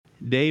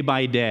Day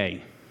by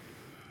Day.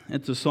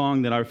 It's a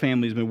song that our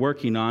family's been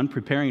working on,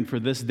 preparing for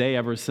this day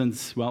ever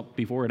since,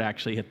 before it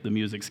actually hit the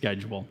music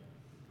schedule.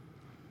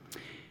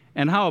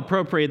 And how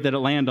appropriate that it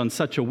land on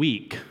such a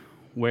week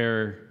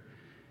where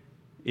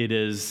it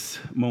is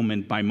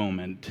moment by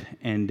moment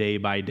and day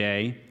by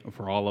day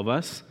for all of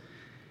us.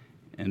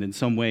 And in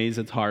some ways,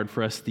 it's hard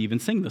for us to even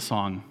sing the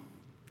song.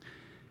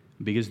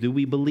 Because do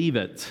we believe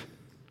it?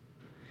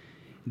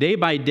 Day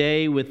by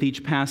day, with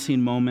each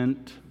passing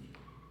moment,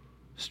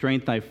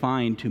 strength I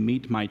find to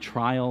meet my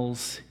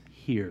trials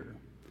here.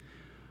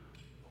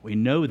 We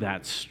know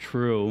that's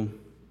true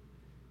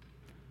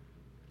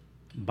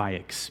by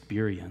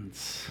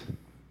experience.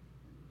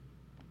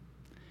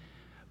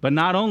 But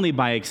not only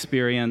by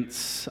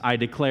experience, I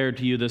declare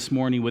to you this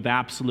morning with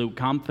absolute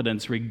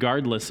confidence,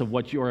 regardless of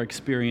what your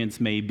experience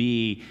may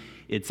be,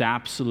 it's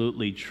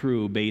absolutely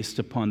true based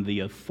upon the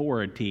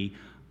authority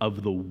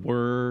of the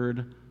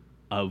Word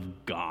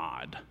of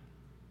God.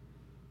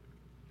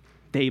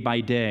 Day by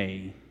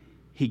day,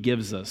 He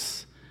gives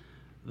us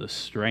the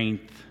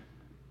strength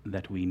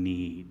that we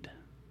need.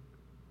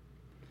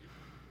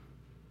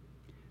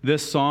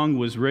 This song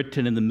was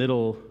written in the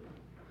middle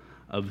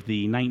of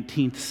the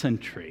 19th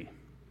century.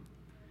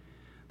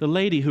 The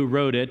lady who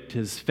wrote it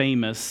is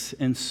famous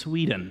in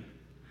Sweden,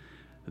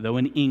 though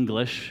in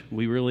English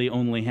we really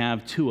only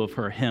have 2 of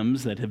her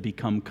hymns that have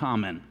become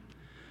common.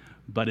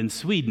 But in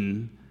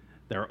Sweden,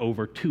 there are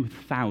over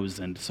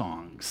 2,000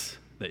 songs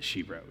that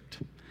she wrote.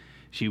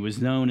 She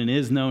was known and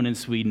is known in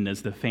Sweden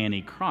as the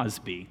Fanny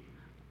Crosby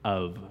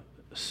of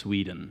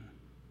Sweden.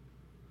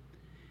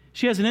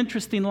 She has an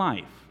interesting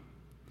life.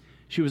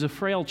 She was a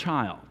frail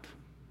child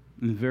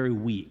and very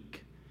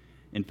weak.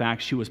 In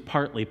fact, she was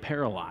partly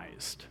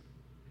paralyzed.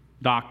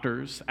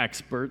 Doctors,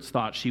 experts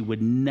thought she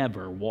would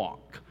never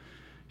walk.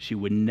 She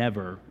would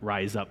never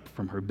rise up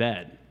from her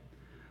bed.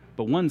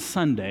 But one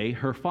Sunday,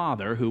 her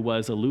father, who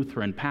was a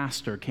Lutheran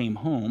pastor, came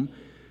home,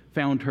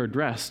 found her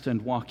dressed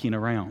and walking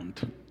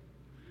around.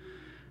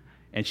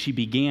 And she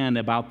began,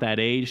 about that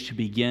age, to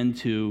begin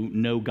to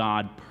know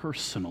God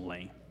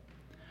personally.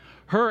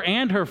 Her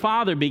and her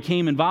father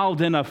became involved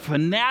in a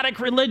fanatic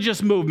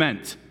religious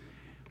movement.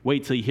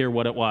 Wait till you hear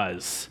what it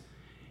was.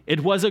 It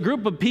was a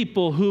group of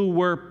people who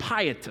were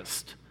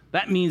pietists.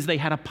 That means they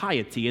had a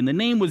piety, and the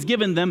name was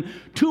given them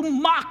to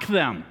mock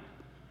them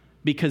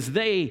because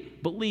they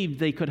believed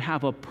they could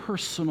have a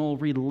personal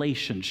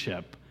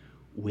relationship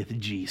with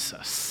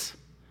Jesus.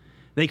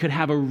 They could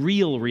have a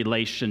real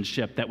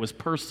relationship that was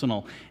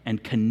personal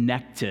and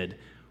connected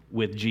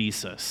with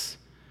Jesus.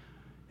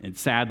 And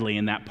sadly,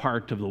 in that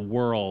part of the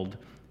world,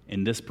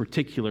 in this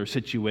particular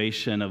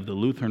situation of the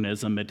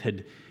Lutheranism, it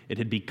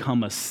had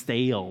become a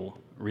stale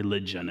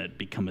religion. It had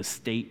become a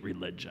state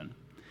religion.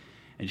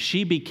 And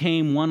she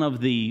became one of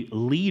the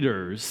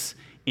leaders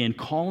in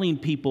calling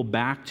people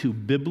back to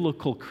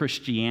biblical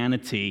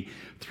Christianity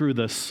through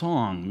the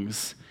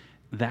songs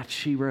that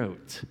she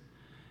wrote.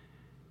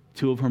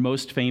 2 of her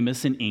most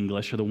famous in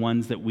English are the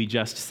ones that we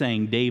just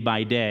sang, Day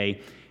by Day,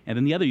 and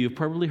then the other, you've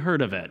probably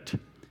heard of it,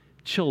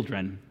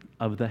 Children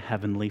of the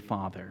Heavenly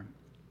Father.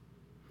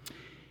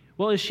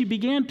 Well, as she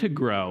began to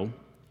grow,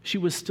 she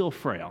was still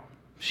frail.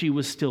 She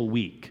was still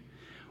weak.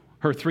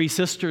 Her 3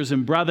 sisters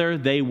and brother,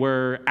 they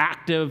were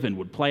active and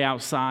would play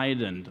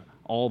outside and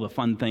all the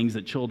fun things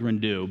that children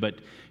do, but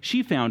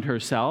she found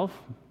herself,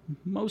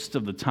 most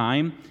of the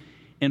time,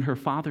 in her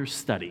father's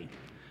study,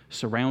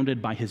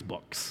 surrounded by his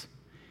books.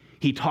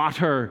 He taught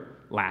her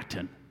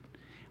Latin,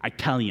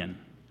 Italian,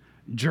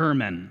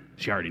 German,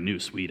 she already knew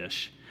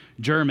Swedish,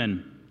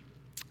 German,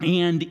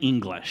 and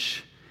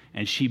English.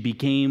 And she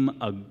became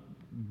a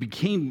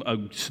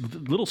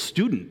little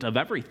student of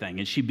everything,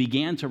 and she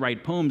began to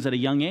write poems at a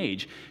young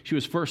age. She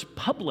was first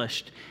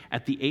published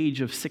at the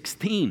age of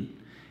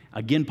 16,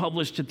 again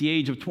published at the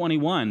age of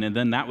 21, and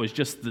then that was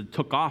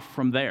took off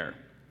from there.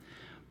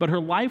 But her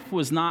life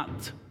was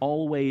not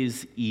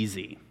always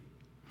easy.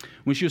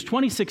 When she was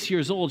 26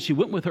 years old, she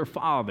went with her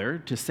father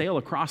to sail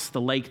across the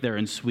lake there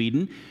in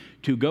Sweden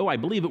to go, I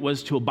believe it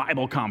was, to a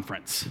Bible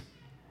conference.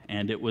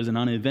 And it was an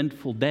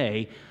uneventful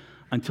day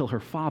until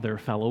her father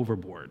fell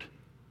overboard.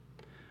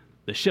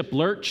 The ship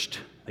lurched,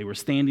 they were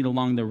standing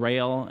along the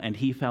rail, and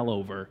he fell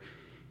over,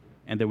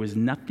 and there was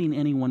nothing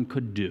anyone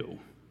could do.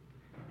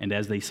 And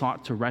as they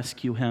sought to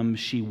rescue him,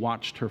 she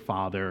watched her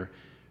father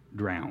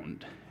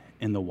drowned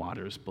in the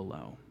waters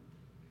below.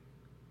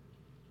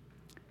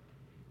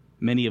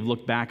 Many have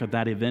looked back at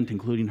that event,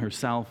 including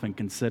herself, and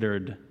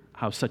considered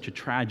how such a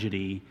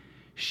tragedy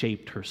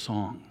shaped her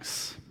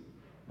songs.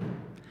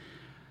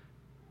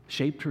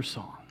 Shaped her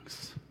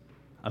songs.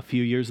 A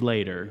few years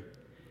later,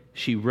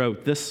 she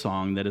wrote this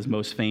song that is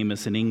most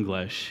famous in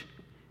English,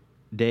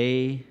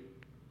 Day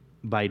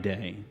by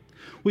Day.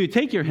 Will you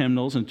take your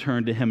hymnals and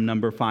turn to hymn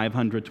number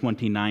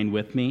 529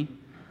 with me?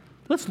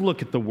 Let's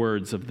look at the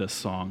words of this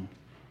song.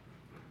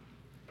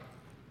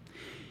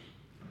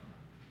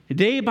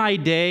 Day by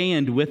day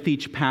and with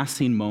each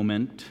passing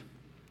moment,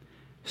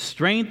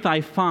 strength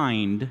I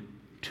find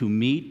to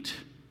meet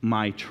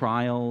my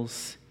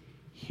trials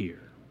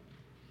here.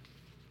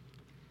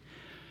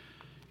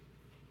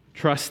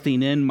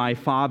 trusting in my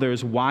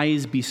Father's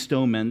wise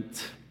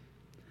bestowment,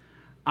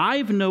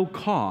 I've no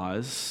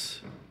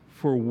cause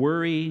for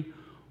worry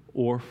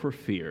or for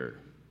fear.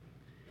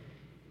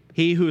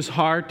 He whose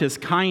heart is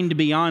kind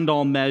beyond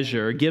all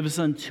measure gives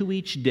unto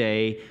each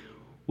day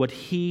what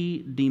he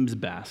deems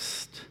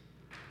best.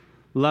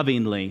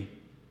 Lovingly,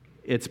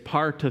 it's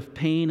part of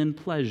pain and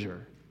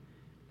pleasure,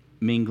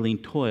 mingling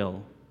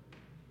toil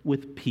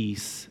with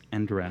peace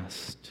and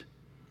rest.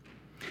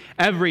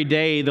 Every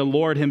day the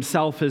Lord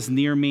himself is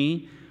near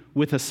me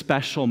with a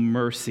special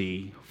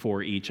mercy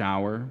for each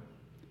hour.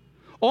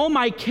 All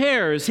my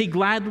cares he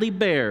gladly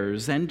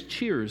bears and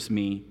cheers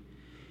me,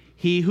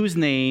 he whose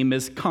name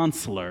is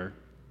Counselor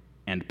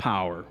and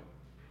Power.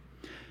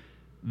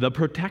 The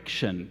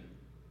protection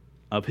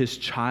of his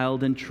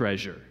child and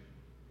treasure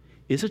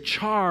is a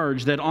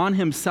charge that on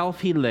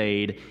himself he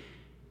laid.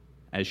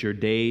 As your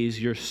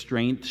days, your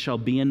strength shall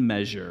be in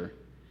measure.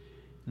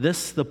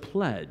 This the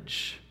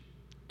pledge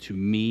to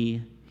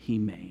me he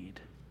made.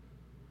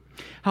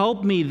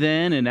 Help me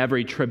then in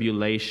every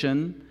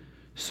tribulation,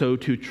 so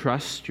to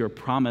trust your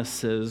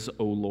promises,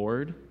 O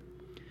Lord,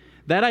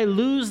 that I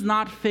lose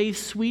not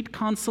faith's sweet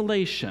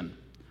consolation,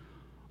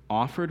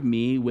 offered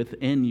me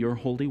within your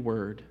holy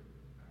word.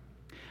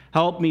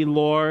 Help me,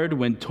 Lord,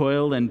 when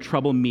toil and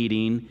trouble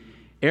meeting,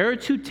 ere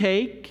to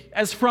take,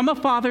 as from a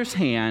father's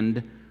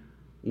hand,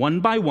 one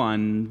by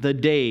one, the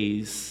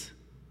days,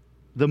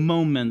 the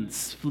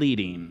moments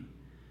fleeting,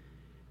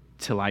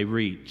 till I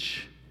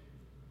reach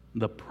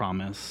the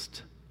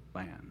promised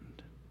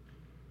land.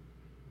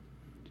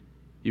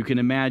 You can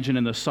imagine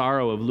in the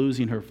sorrow of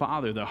losing her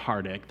father the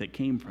heartache that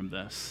came from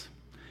this.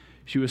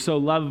 She was so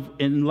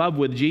in love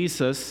with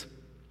Jesus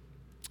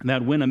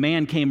that when a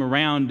man came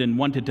around and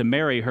wanted to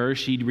marry her,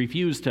 she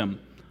refused him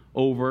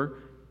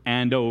over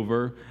and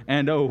over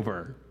and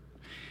over.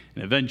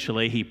 And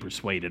eventually he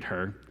persuaded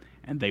her,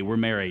 and they were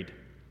married.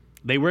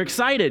 They were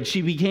excited.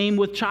 She became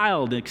with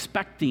child,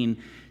 expecting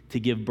to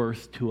give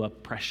birth to a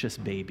precious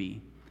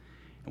baby.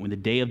 And when the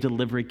day of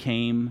delivery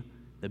came,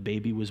 the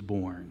baby was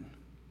born,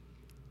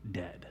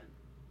 dead.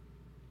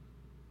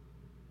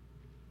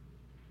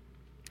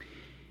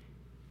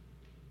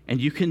 And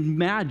you can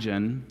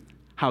imagine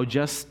how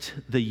just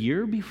the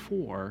year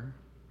before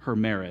her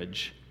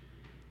marriage,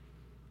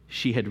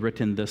 she had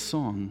written this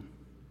song.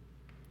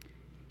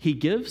 He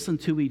gives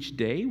unto each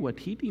day what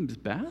he deems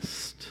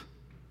best.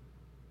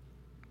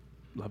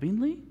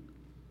 Lovingly,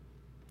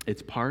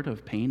 it's part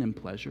of pain and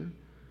pleasure,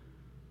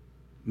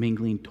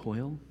 mingling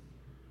toil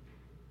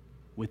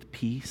with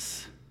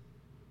peace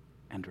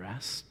and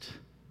rest.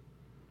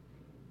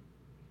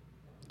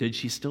 Did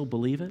she still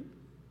believe it?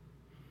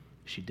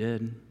 She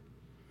did.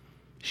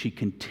 She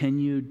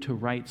continued to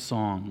write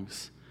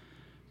songs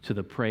to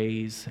the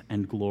praise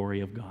and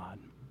glory of God.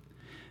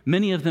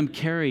 Many of them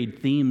carried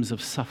themes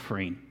of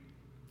suffering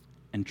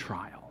and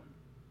trial.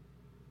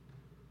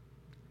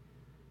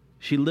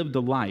 She lived a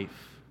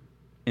life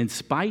in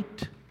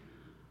spite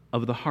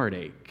of the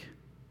heartache,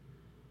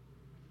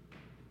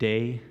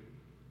 day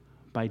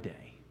by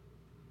day.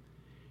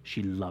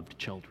 She loved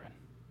children.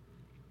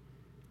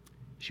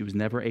 She was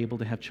never able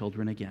to have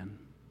children again.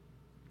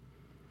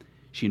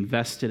 She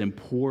invested and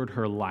poured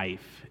her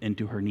life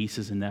into her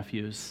nieces and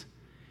nephews.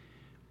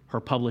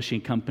 Her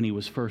publishing company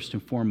was first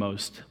and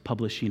foremost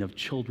publishing of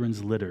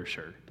children's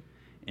literature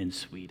in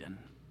Sweden,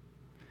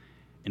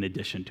 in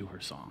addition to her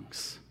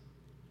songs.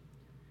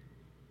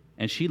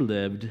 And she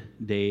lived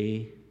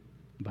day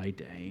by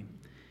day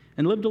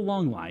and lived a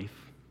long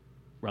life,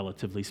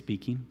 relatively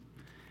speaking.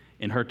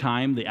 In her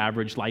time, the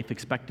average life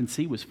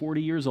expectancy was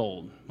 40 years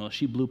old. Well,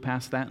 she blew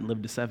past that and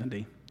lived to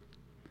 70.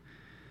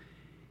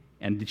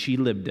 And she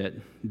lived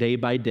it day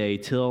by day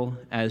till,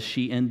 as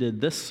she ended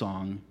this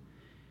song,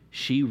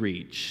 she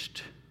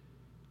reached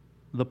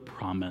the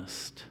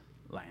promised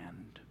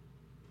land.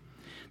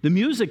 The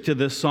music to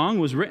this song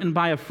was written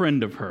by a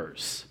friend of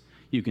hers.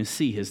 You can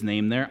see his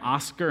name there,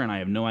 Oscar, and I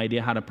have no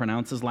idea how to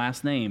pronounce his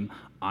last name.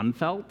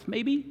 Anfelt,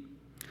 maybe?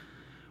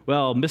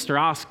 Well, Mr.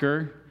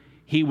 Oscar,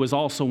 he was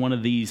also one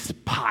of these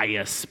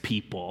pious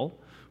people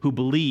who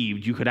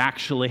believed you could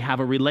actually have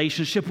a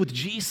relationship with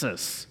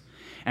Jesus.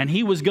 And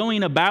he was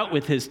going about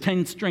with his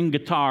 10-string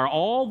guitar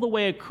all the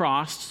way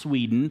across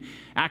Sweden,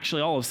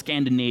 actually all of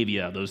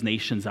Scandinavia, those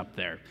nations up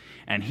there.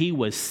 And he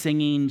was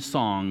singing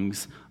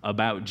songs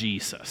about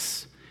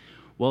Jesus.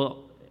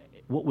 Well,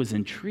 what was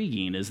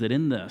intriguing is that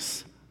in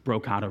this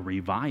broke out a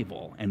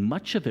revival, and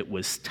much of it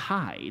was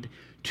tied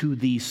to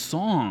these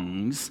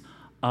songs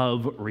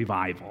of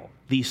revival,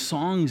 these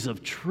songs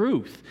of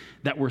truth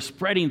that were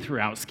spreading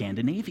throughout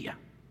Scandinavia.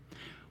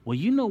 Well,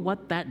 you know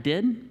what that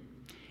did?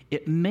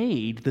 It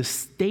made the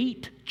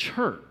state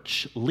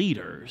church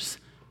leaders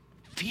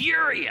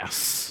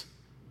furious.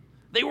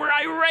 They were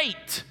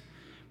irate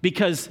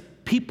because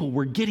people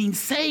were getting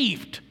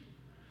saved.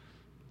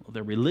 Well,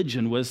 their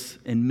religion was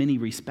in many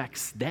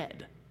respects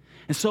dead.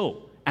 And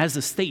so, as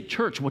a state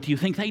church, what do you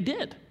think they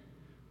did?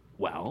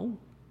 Well,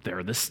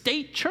 they're the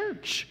state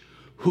church.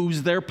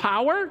 Who's their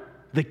power?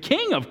 The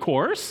king, of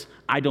course.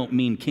 I don't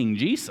mean King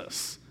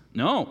Jesus,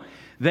 No,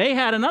 they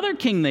had another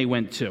king they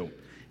went to.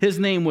 His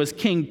name was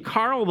King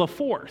Carl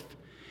IV.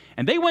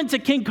 And they went to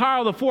King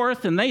Carl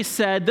IV and they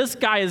said, this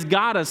guy has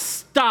got to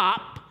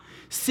stop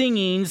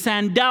singing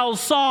Sandel's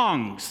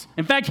songs.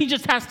 In fact, he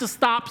just has to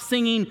stop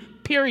singing,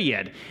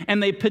 period.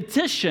 And they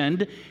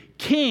petitioned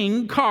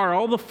King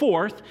Carl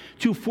IV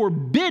to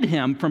forbid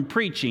him from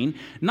preaching,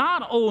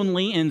 not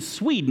only in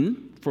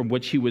Sweden, from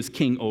which he was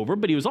king over,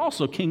 but he was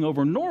also king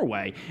over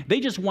Norway. They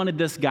just wanted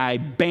this guy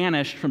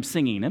banished from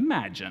singing.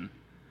 Imagine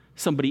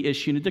somebody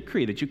issuing a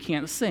decree that you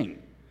can't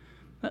sing.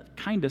 That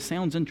kind of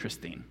sounds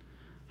interesting.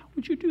 How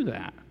would you do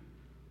that?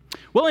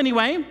 Well,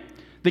 anyway,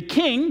 the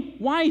king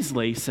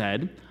wisely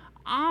said,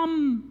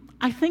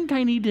 I think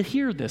I need to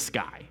hear this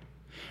guy.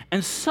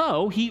 And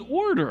so he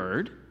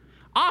ordered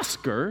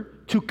Oscar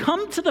to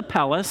come to the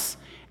palace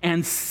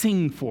and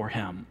sing for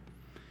him.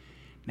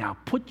 Now,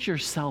 put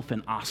yourself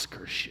in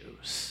Oscar's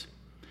shoes.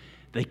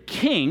 The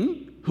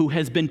king, who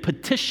has been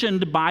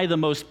petitioned by the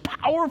most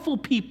powerful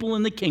people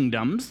in the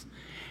kingdoms,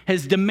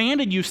 has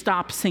demanded you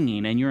stop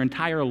singing, and your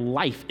entire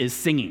life is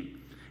singing.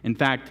 In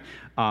fact,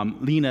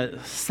 Lena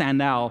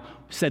Sandell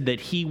said that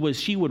she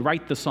would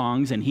write the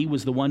songs, and he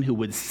was the one who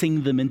would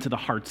sing them into the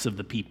hearts of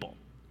the people.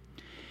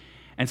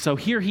 And so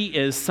here he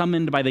is,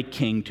 summoned by the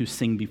king to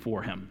sing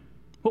before him.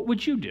 What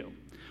would you do?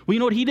 Well, you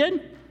know what he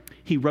did?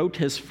 He wrote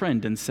his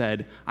friend and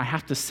said, I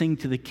have to sing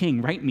to the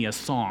king. Write me a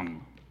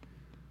song.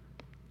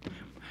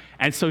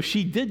 And so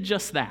she did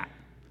just that.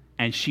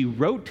 And she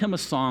wrote him a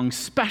song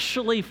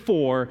specially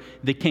for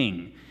the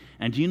king.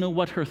 And do you know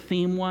what her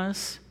theme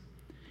was?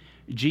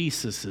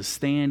 Jesus is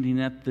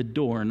standing at the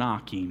door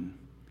knocking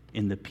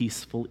in the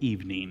peaceful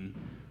evening.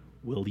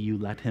 Will you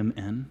let him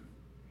in?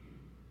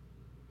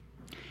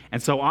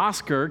 And so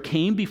Oscar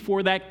came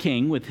before that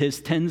king with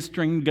his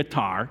 10-string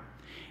guitar,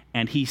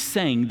 and he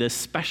sang this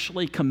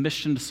specially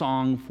commissioned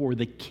song for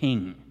the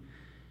king.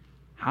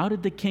 How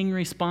did the king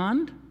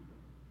respond?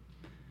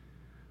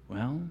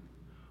 Well,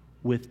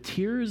 with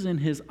tears in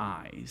his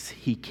eyes,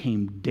 he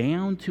came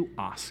down to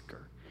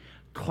Oscar,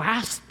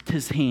 clasped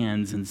his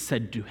hands, and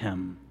said to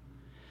him,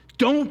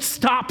 don't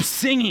stop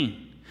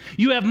singing.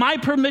 You have my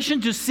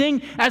permission to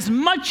sing as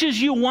much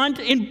as you want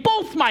in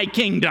both my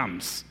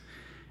kingdoms.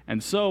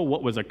 And so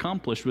what was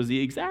accomplished was the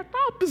exact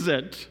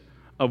opposite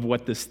of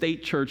what the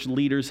state church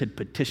leaders had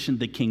petitioned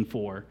the king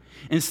for.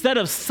 Instead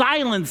of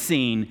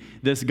silencing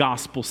this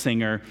gospel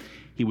singer,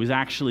 he was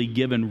actually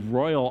given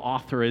royal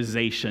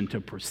authorization to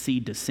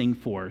proceed to sing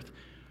forth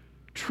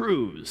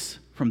truths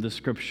from the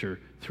scripture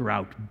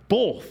throughout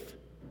both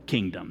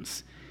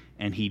kingdoms.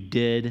 And he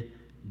did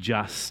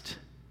just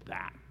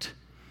that.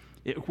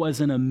 It was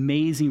an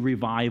amazing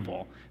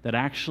revival that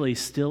actually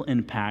still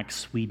impacts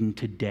Sweden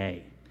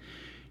today.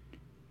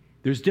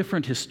 There's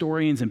different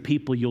historians and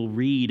people you'll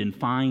read and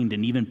find,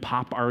 and even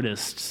pop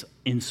artists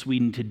in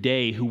Sweden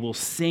today who will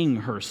sing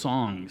her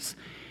songs.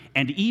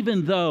 And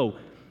even though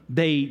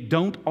they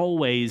don't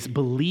always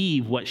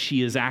believe what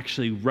she has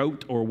actually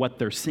wrote or what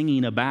they're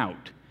singing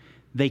about,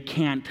 they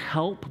can't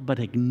help but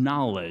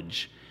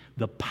acknowledge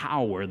the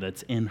power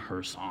that's in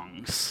her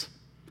songs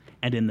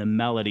and in the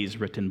melodies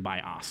written by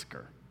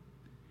Oscar.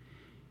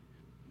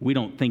 We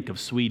don't think of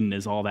Sweden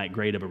as all that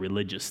great of a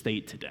religious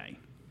state today.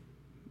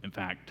 In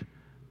fact,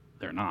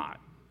 they're not.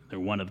 They're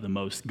one of the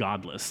most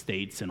godless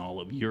states in all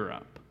of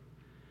Europe.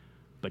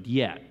 But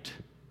yet,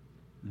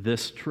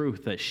 this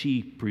truth that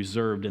she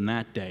preserved in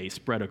that day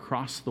spread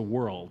across the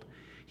world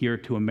here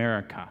to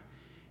America.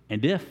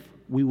 And if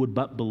we would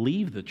but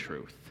believe the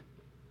truth,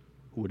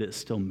 would it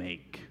still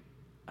make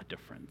a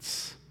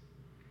difference?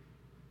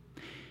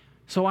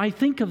 So I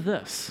think of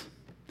this.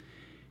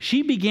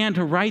 She began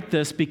to write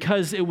this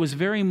because it was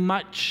very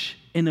much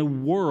in a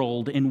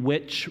world in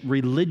which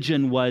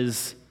religion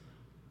was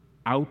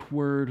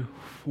outward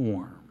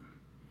form.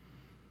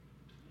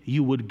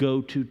 You would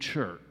go to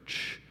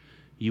church.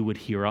 You would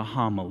hear a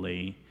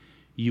homily.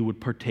 You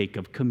would partake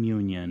of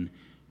communion.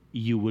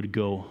 You would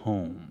go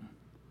home.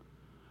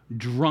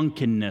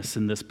 Drunkenness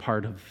in this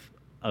part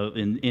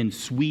in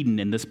Sweden,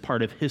 in this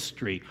part of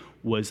history,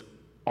 was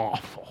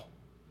awful.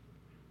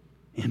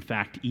 In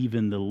fact,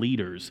 even the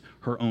leaders,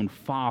 her own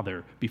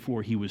father,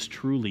 before he was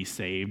truly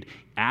saved,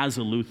 as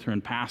a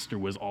Lutheran pastor,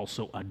 was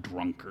also a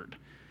drunkard.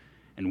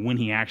 And when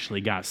he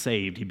actually got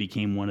saved, he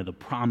became one of the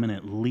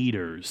prominent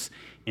leaders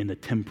in the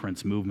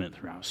temperance movement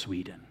throughout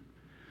Sweden.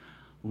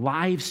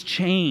 Lives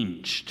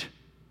changed.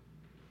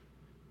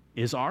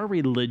 Is our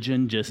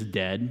religion just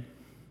dead?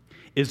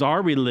 Is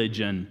our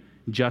religion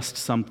just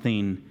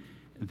something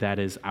that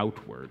is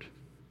outward?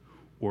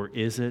 Or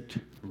is it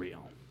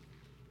real?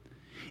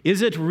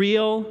 Is it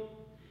real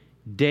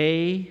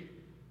day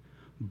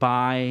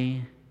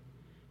by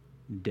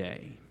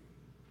day?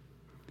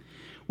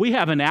 We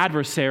have an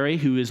adversary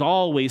who is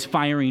always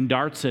firing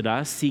darts at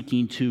us,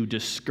 seeking to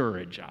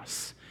discourage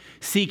us,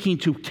 seeking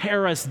to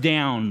tear us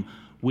down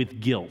with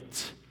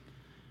guilt.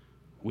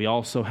 We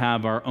also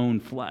have our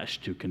own flesh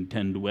to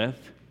contend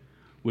with,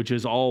 which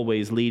is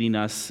always leading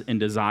us in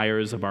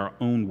desires of our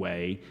own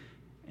way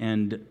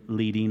and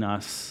leading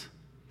us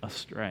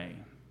astray.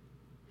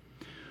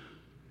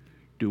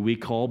 Do we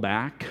call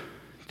back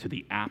to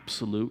the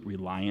absolute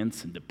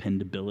reliance and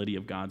dependability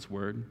of God's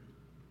word?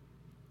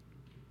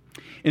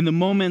 In the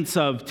moments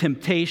of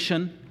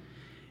temptation,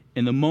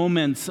 in the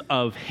moments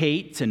of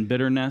hate and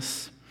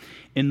bitterness,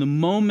 in the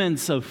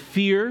moments of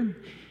fear,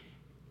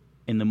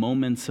 in the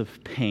moments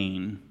of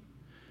pain,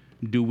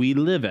 do we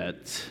live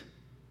it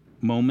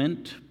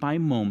moment by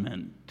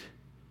moment,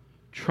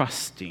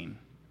 trusting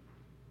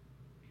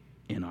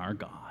in our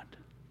God?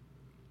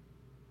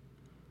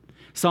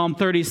 Psalm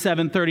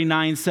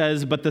 37:39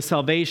 says, "But the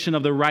salvation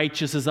of the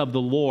righteous is of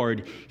the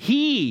Lord.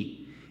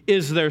 He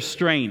is their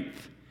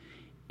strength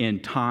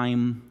in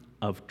time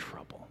of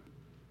trouble."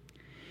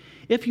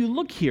 If you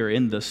look here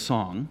in this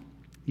song,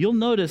 you'll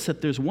notice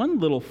that there's one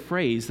little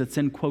phrase that's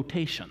in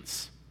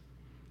quotations.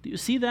 Do you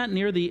see that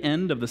near the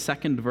end of the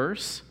second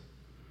verse?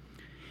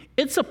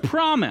 It's a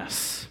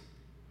promise.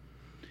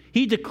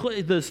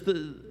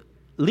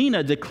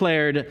 Lena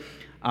declared,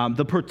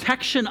 the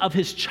protection of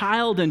his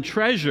child and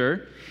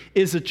treasure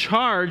is a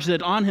charge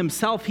that on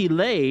himself he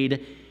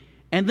laid.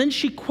 And then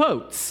she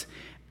quotes,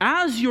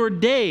 "As your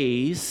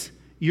days,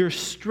 your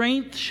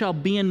strength shall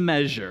be in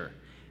measure.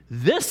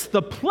 This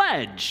the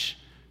pledge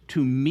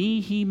to me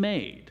he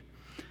made."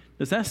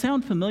 Does that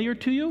sound familiar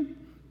to you?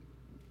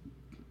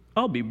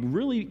 I'll be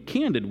really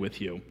candid with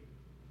you.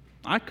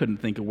 I couldn't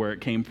think of where it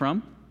came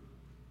from.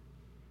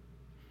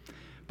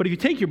 But if you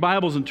take your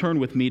Bibles and turn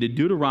with me to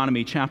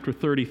Deuteronomy chapter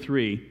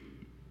 33,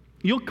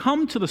 you'll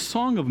come to the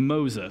Song of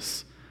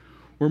Moses,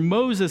 where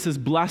Moses is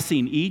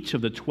blessing each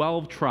of the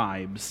 12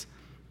 tribes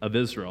of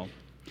Israel.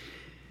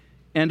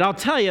 And I'll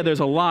tell you,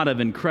 there's a lot of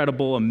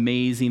incredible,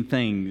 amazing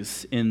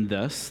things in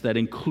this that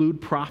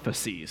include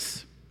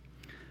prophecies.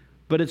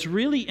 But it's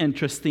really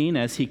interesting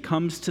as he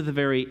comes to the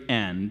very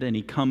end and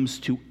he comes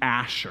to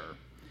Asher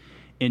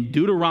in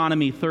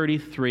Deuteronomy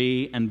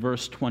 33 and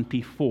verse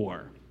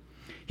 24.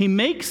 He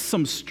makes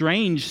some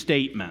strange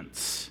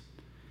statements,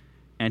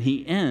 and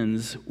he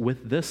ends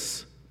with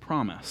this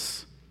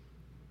promise.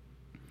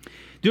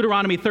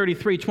 Deuteronomy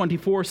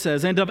 33:24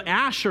 says, "And of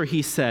Asher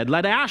he said,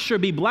 let Asher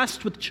be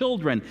blessed with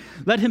children.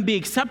 Let him be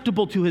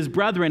acceptable to his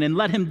brethren, and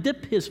let him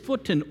dip his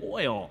foot in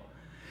oil.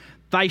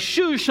 Thy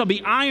shoes shall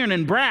be iron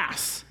and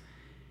brass.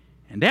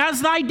 And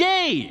as thy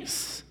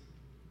days,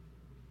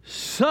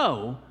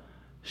 so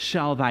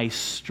shall thy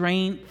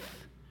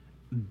strength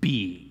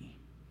be."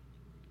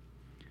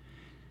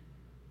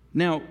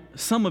 Now,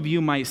 some of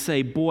you might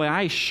say, "Boy,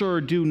 I sure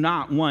do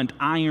not want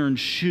iron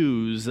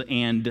shoes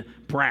and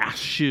brass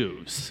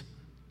shoes.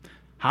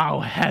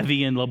 How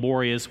heavy and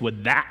laborious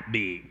would that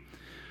be?"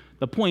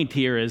 The point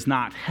here is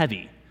not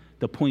heavy.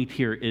 The point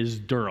here is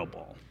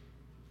durable.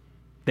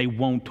 They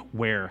won't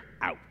wear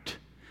out.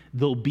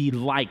 They'll be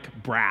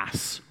like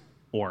brass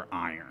or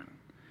iron.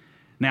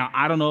 Now,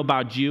 I don't know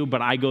about you,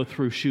 but I go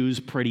through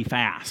shoes pretty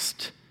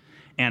fast.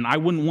 And I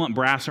wouldn't want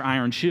brass or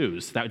iron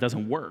shoes. That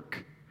doesn't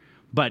work.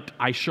 But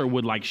I sure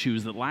would like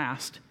shoes that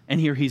last. And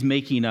here he's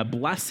making a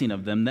blessing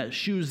of them, that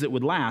shoes that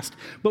would last.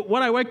 But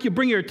what I want you to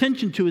bring your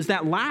attention to is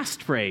that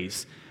last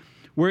phrase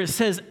where it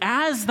says,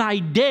 "As thy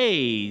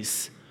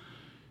days,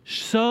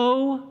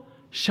 so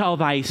shall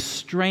thy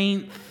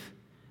strength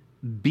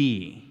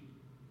be."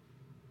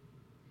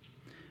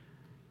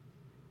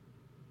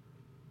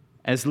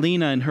 As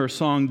Lena in her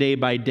song Day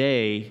by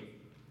Day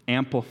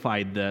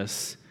amplified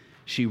this,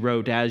 she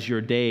wrote, "As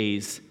your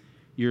days,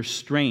 your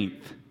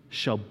strength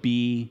shall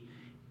be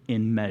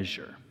in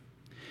measure."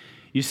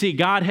 You see,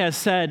 God has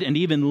said and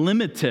even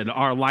limited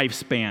our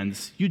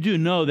lifespans. You do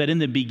know that in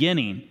the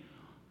beginning,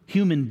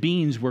 human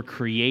beings were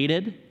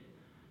created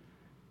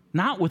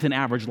not with an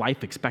average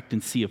life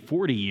expectancy of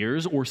 40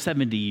 years or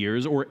 70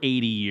 years or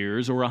 80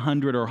 years or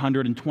 100 or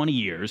 120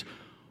 years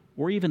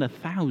or even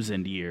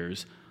 1,000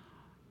 years.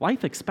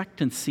 Life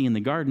expectancy in the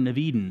Garden of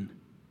Eden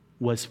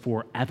was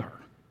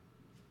forever.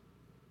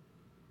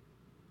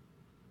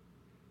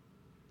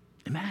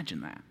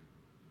 Imagine that.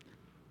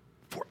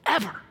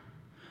 Forever.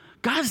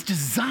 God's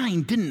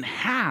design didn't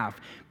have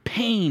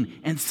pain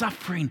and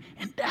suffering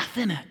and death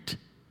in it.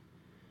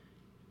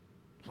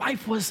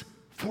 Life was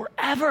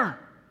forever.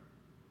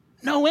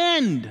 No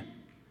end.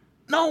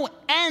 No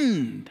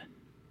end.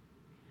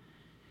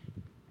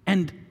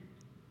 And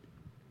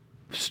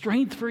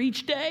strength for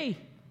each day.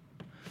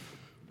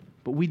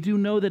 But we do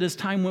know that as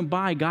time went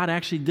by, God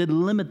actually did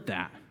limit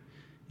that.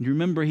 You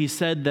remember he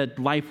said that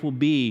life will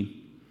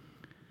be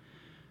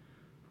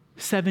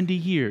 70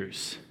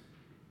 years.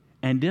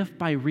 And if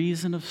by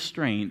reason of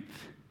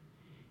strength,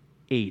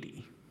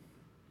 80.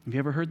 Have you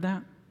ever heard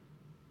that?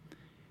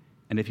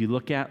 And if you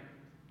look at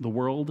the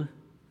world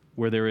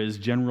where there is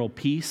general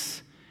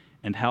peace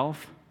and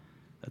health,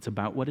 that's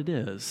about what it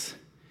is.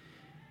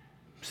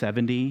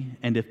 70,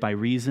 and if by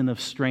reason of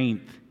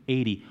strength,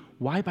 80.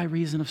 Why by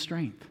reason of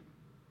strength?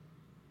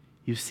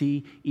 You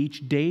see,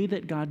 each day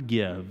that God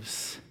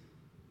gives,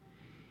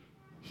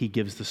 he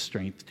gives the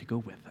strength to go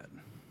with it.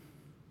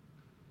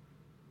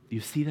 Do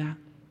you see that?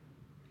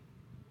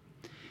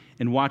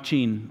 And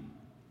watching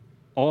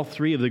all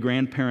three of the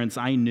grandparents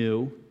I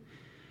knew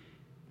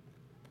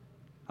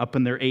up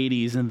in their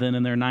 80s and then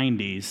in their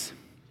 90s,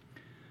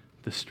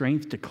 the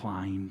strength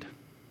declined.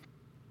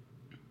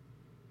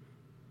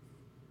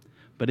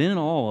 But in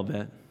all of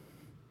it,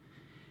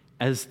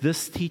 as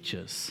this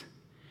teaches,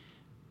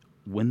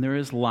 when there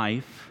is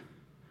life,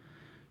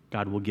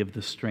 God will give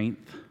the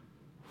strength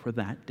for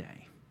that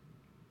day.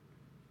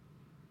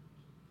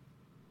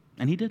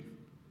 And he did.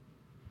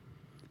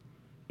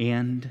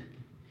 And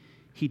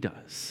he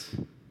does.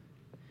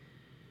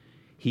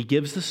 He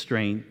gives the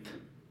strength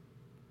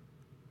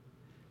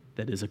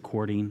that is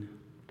according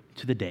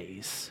to the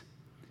days.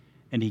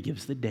 And he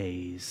gives the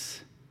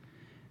days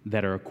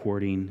that are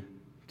according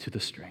to the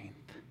strength.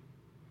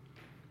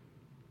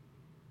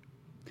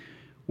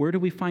 Where do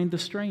we find the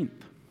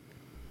strength?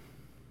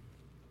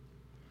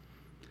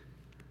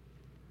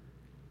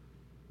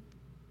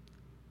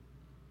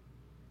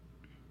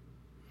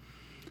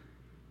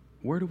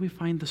 Where do we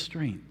find the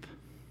strength?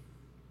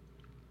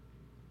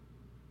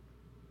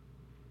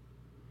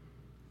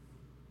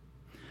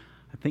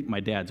 I think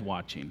my dad's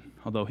watching,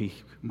 although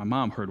my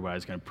mom heard what I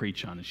was going to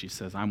preach on, and she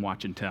says, I'm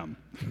watching Tim.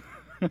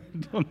 I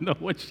don't know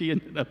what she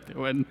ended up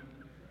doing.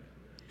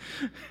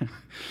 In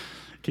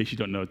case you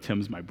don't know,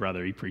 Tim's my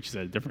brother. He preaches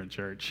at a different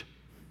church.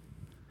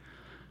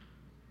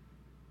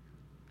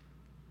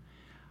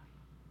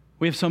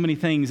 We have so many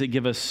things that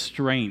give us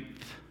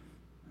strength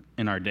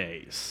in our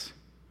days.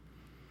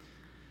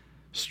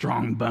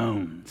 Strong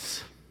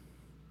bones.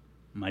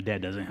 My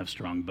dad doesn't have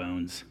strong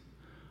bones.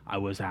 I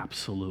was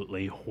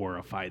absolutely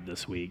horrified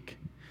this week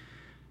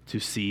to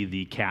see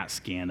the CAT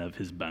scan of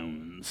his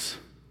bones.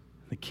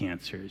 The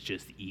cancer has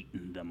just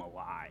eaten them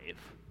alive.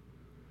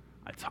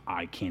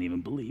 I can't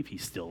even believe he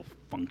still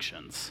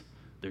functions.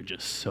 They're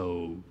just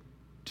so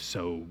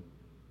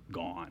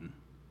gone.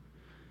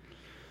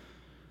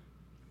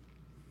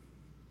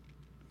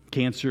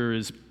 Cancer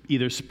is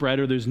either spread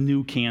or there's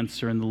new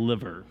cancer in the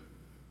liver,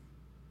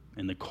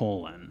 in the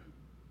colon.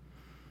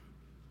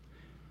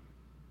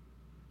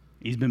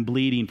 He's been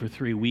bleeding for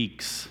 3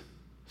 weeks.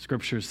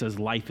 Scripture says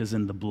life is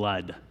in the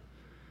blood.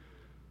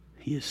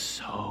 He is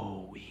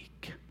so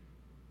weak.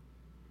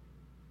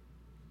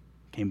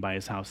 Came by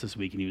his house this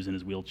week and he was in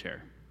his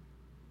wheelchair.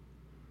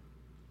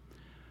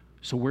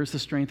 So where's the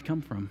strength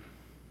come from?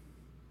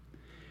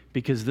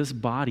 Because this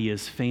body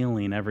is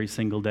failing every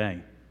single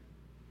day.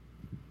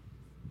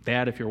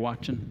 Dad, if you're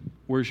watching,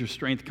 where's your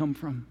strength come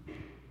from?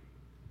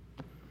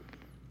 It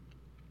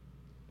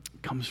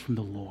comes from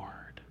the Lord.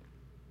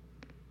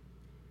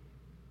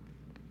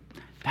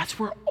 That's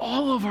where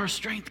all of our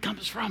strength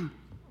comes from.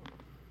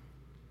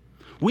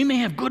 We may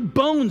have good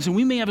bones and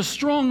we may have a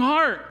strong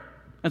heart.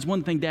 That's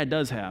one thing Dad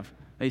does have.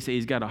 They say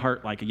he's got a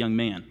heart like a young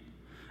man.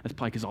 That's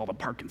probably because all the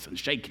Parkinson's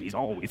shaking. He's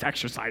always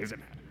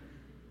exercising.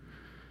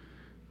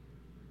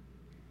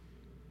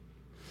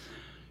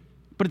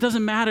 But it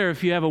doesn't matter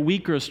if you have a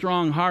weak or a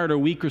strong heart or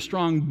weak or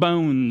strong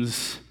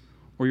bones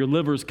or your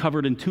liver's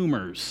covered in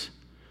tumors.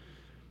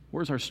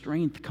 Where's our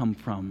strength come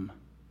from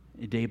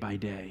day by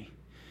day?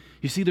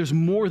 You see, there's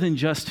more than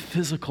just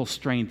physical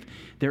strength.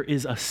 There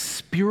is a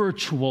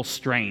spiritual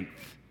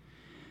strength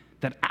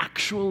that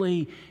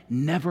actually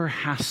never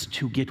has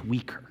to get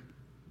weaker.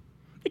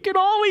 It can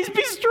always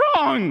be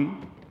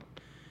strong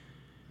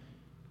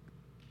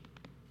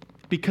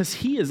because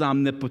He is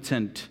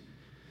omnipotent.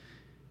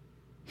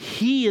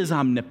 He is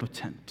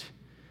omnipotent.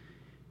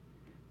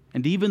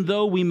 And even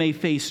though we may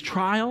face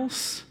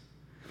trials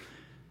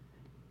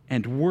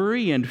and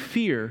worry and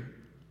fear,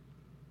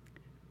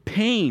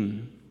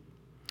 pain,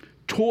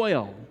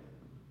 toil,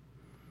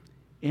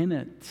 in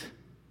it,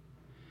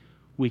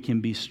 we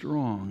can be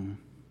strong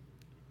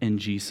in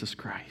Jesus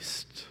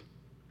Christ.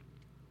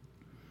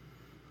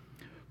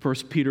 1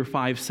 Peter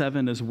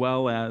 5:7, as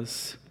well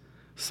as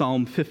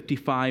Psalm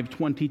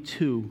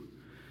 55:22,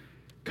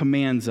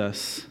 commands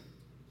us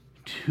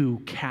to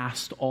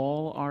cast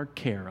all our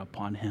care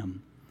upon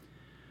Him,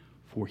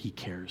 for He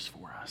cares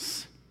for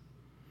us.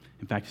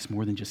 In fact, it's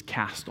more than just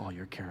cast all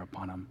your care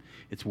upon Him.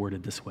 It's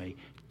worded this way: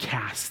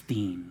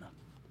 casting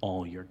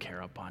all your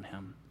care upon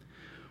Him,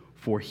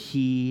 for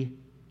He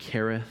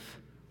careth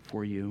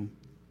for you.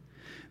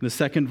 In the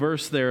second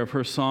verse there of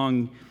her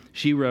song,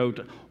 she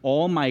wrote,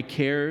 all my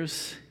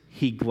cares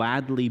He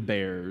gladly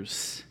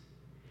bears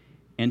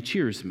and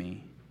cheers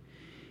me,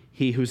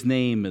 He whose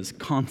name is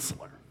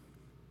Counselor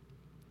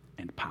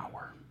and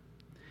Power.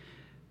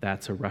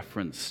 That's a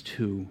reference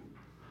to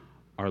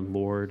our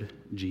Lord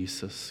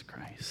Jesus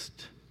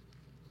Christ.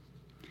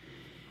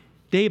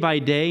 Day by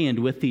day and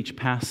with each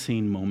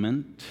passing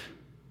moment,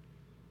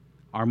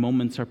 our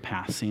moments are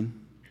passing.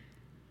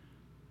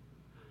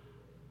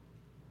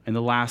 In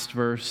the last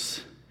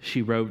verse,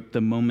 she wrote,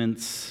 the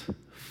moments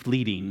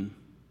fleeting.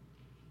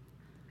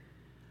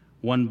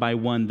 One by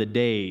one, the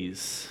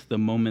days, the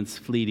moments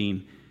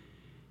fleeting,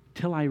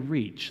 till I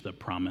reach the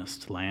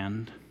promised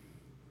land.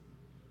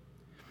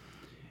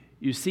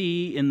 You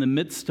see, in the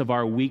midst of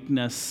our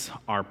weakness,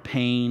 our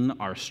pain,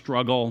 our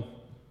struggle,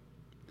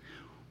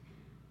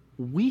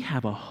 we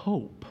have a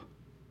hope.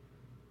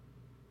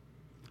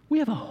 We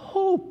have a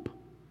hope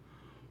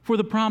for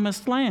the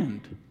promised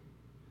land.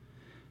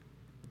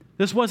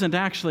 This wasn't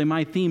actually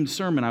my themed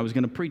sermon I was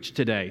going to preach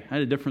today. I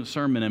had a different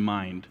sermon in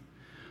mind.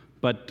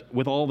 But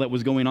with all that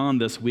was going on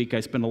this week,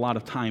 I spent a lot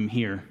of time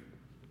here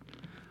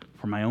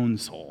for my own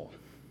soul,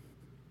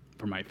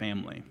 for my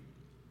family.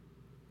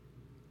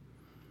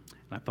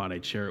 And I thought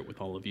I'd share it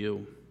with all of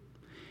you.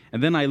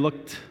 And then I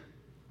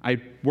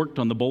worked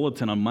on the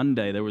bulletin on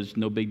Monday. There was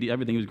no big deal.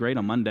 Everything was great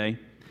on Monday.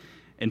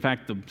 In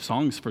fact, the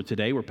songs for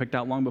today were picked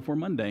out long before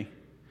Monday.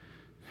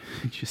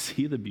 Did you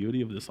see the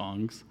beauty of the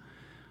songs,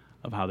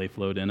 of how they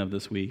flowed in of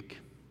this week?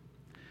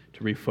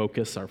 To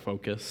refocus our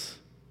focus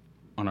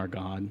on our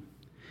God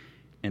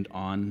and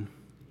on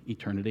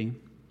eternity.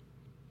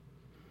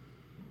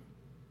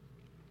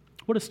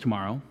 What is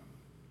tomorrow?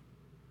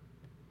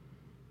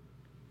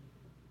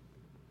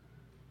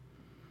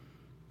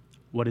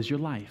 What is your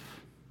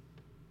life?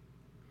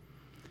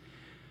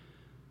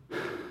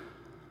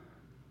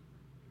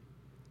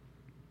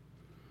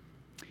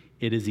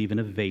 It is even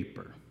a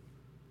vapor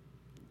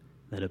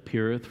that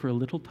appeareth for a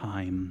little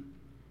time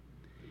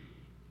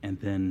and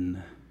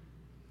then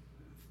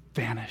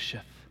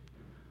vanisheth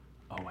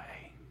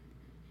away.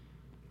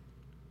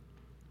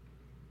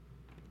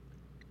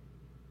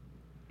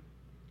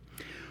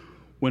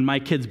 When my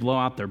kids blow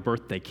out their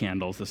birthday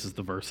candles, this is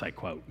the verse I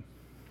quote.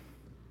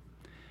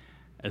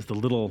 As the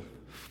little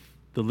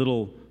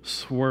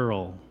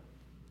swirl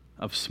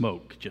of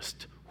smoke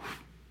just,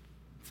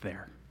 it's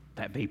there,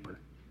 that vapor.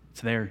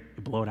 It's there,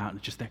 you blow it out, and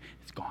it's just there.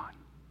 It's gone,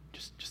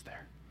 just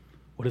there.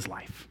 What is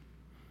life?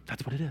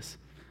 That's what it is.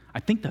 I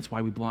think that's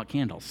why we blow out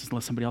candles,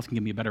 unless somebody else can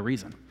give me a better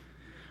reason.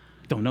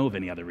 Don't know of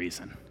any other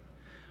reason.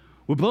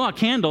 We blow out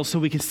candles so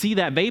we can see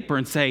that vapor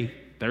and say,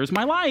 there's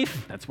my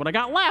life. That's what I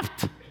got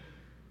left.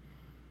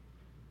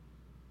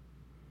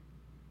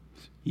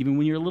 Even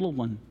when you're a little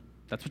one,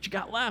 that's what you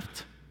got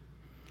left.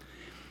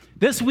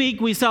 This week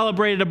we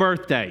celebrated a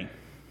birthday.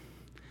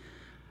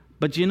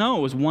 But you know,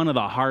 it was one of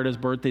the hardest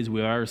birthdays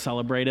we ever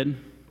celebrated.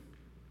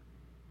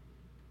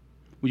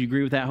 Would you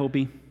agree with that,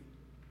 Hopi?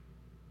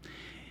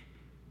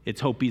 It's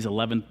Hopi's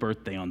 11th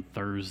birthday on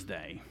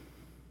Thursday.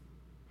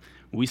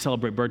 When we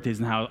celebrate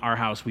birthdays in our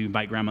house, we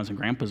invite grandmas and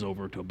grandpas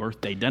over to a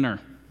birthday dinner.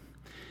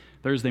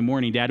 Thursday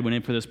morning, Dad went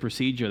in for this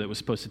procedure that was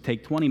supposed to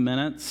take 20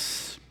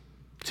 minutes,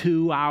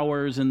 2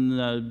 hours in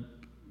the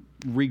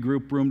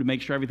regroup room to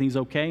make sure everything's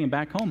okay, and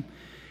back home.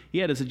 He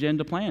had his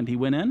agenda planned. He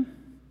went in,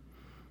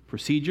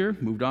 procedure,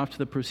 moved off to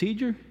the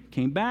procedure,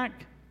 came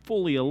back,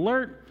 fully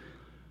alert,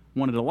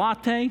 wanted a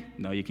latte.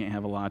 No, you can't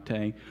have a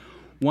latte.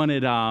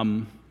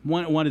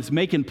 Wanted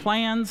making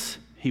plans.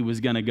 He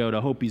was going to go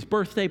to Hopi's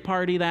birthday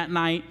party that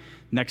night.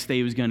 Next day,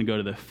 he was going to go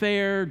to the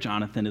fair.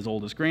 Jonathan, his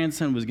oldest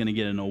grandson, was going to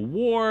get an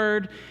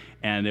award.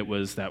 And it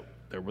was that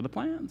there were the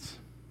plans.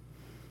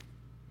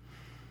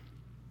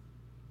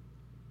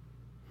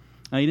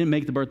 Now, he didn't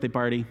make the birthday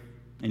party,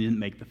 and he didn't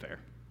make the fair.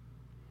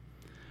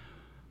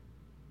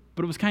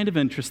 But it was kind of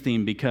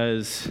interesting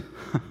because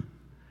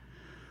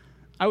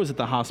I was at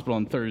the hospital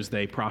on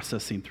Thursday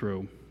processing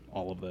through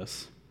all of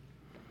this,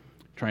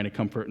 trying to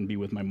comfort and be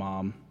with my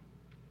mom.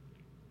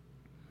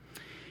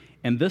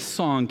 And this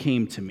song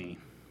came to me.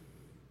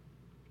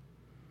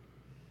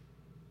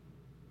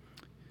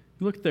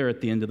 Look there at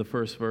the end of the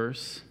first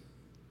verse.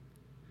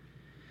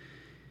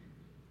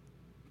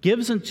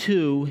 Gives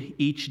unto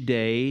each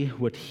day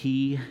what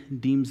he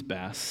deems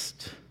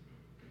best.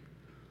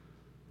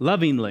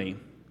 Lovingly,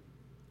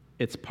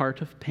 it's part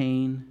of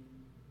pain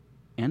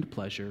and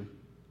pleasure,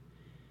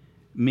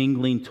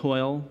 mingling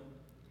toil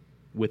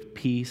with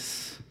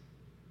peace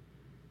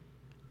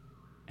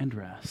and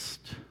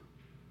rest.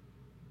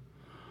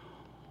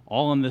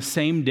 All on the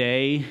same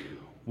day,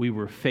 we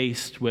were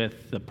faced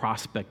with the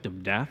prospect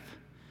of death.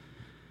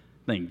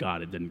 Thank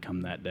God it didn't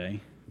come that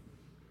day.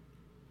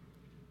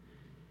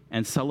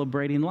 And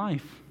celebrating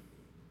life,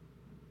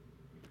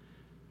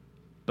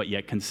 but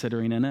yet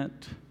considering in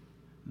it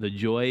the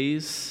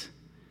joys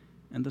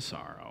and the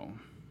sorrow.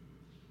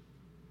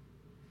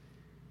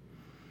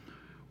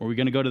 Were we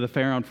going to go to the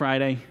fair on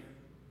Friday?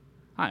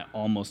 I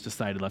almost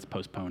decided let's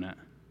postpone it.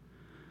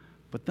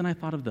 But then I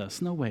thought of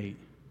this. No, wait.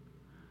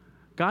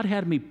 God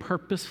had me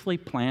purposefully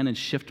plan and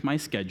shift my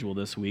schedule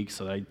this week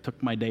so that I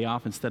took my day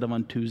off instead of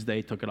on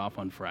Tuesday, took it off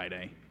on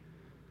Friday.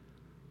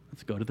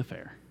 Let's go to the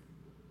fair.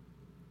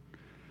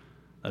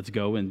 Let's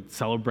go and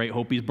celebrate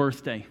Hopi's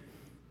birthday.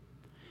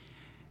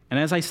 And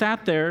as I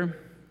sat there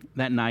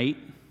that night,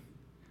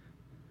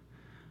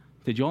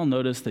 did you all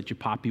notice that your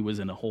Poppy was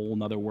in a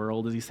whole other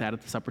world as he sat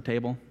at the supper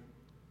table?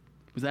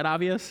 Was that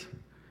obvious?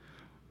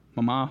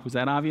 Mama, was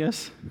that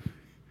obvious?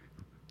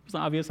 It was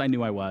obvious. I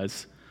knew I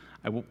was.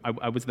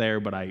 I was there,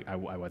 but I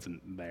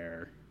wasn't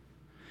there.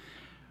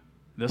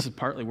 This is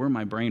partly where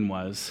my brain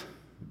was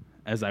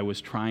as I was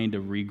trying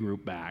to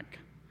regroup back.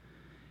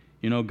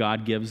 You know,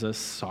 God gives us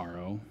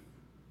sorrow,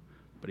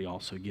 but he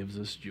also gives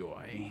us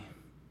joy.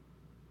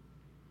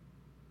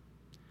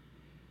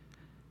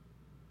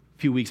 A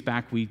few weeks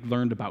back, we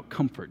learned about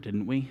comfort,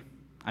 didn't we?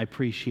 I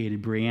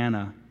appreciated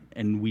Brianna,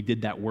 and we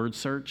did that word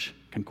search,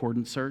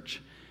 concordance search.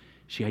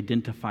 She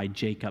identified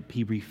Jacob.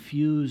 He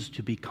refused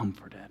to be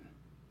comforted.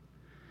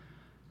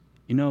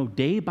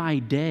 Day by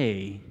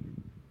day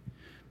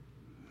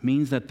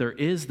means that there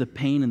is the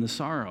pain and the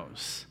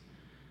sorrows.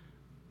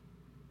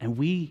 And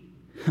we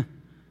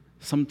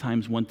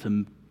sometimes want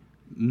to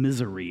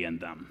misery in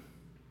them.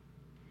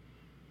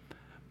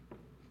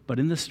 But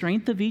in the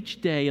strength of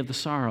each day of the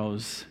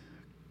sorrows,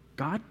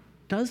 God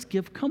does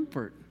give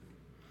comfort.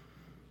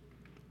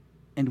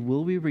 And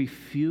will we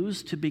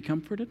refuse to be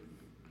comforted?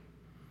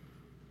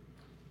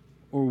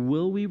 Or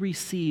will we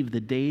receive the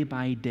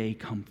day-by-day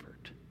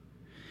comfort?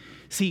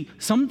 See,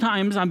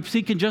 sometimes I'm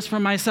speaking just for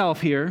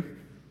myself here,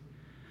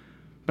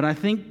 but I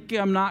think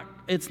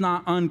it's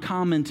not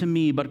uncommon to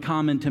me, but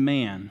common to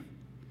man.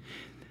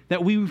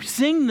 That we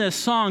sing this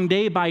song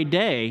day by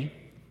day,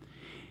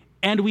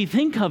 and we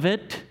think of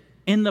it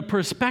in the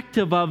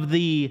perspective of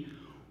the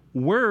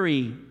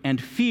worry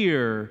and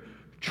fear,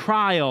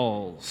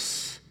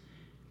 trials,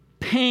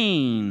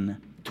 pain,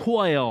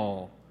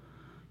 toil.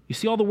 You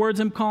see all the words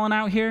I'm calling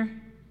out here?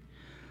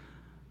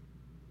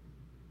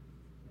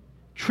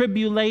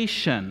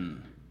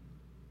 Tribulation,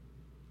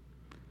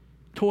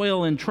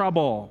 toil and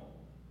trouble.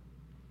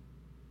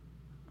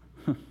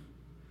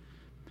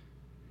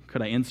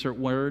 Could I insert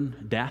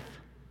word? Death.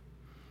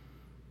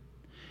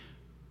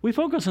 We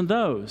focus on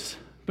those.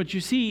 But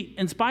you see,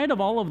 in spite of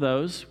all of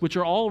those, which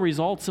are all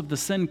results of the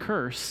sin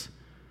curse,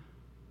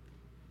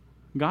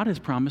 God has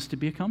promised to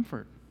be a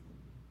comfort.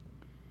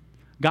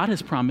 God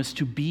has promised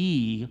to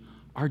be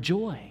our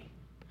joy.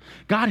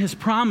 God has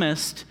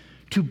promised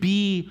to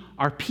be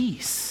our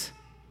peace.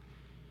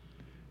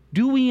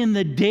 Do we in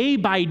the day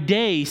by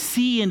day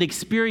see and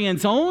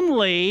experience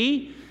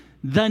only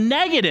the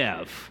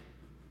negative?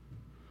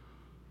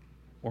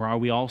 Or are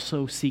we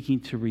also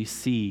seeking to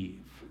receive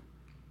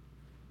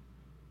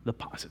the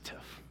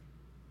positive?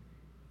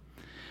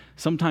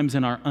 Sometimes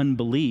in our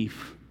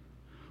unbelief,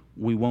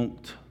 we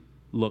won't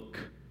look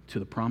to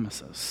the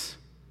promises.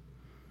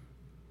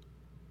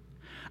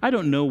 I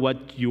don't know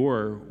what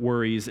your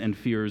worries and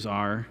fears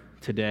are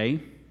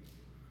today,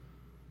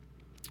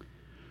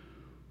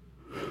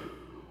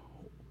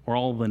 or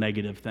all the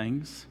negative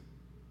things.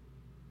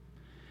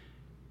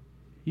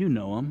 You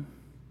know them.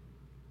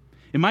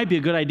 It might be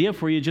a good idea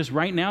for you just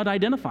right now to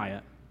identify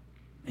it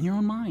in your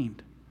own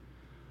mind.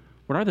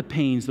 What are the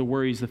pains, the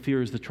worries, the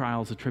fears, the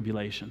trials, the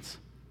tribulations?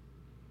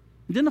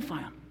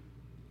 Identify them.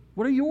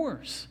 What are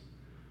yours?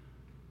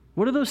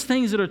 What are those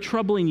things that are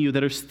troubling you,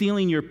 that are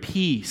stealing your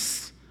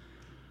peace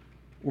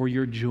or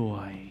your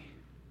joy?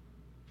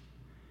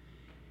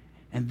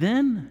 And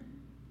then,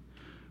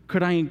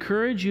 could I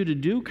encourage you to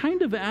do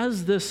kind of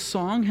as this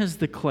song has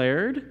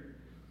declared,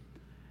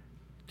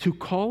 to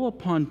call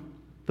upon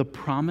the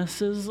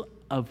promises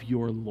of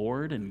your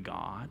Lord and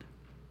God,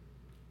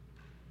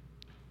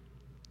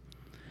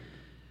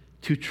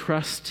 to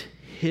trust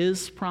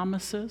His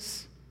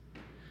promises,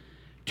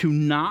 to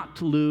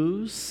not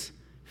lose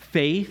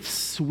faith's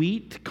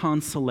sweet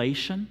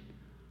consolation,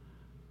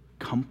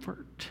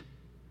 comfort,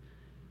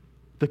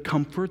 the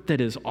comfort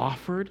that is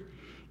offered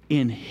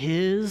in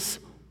His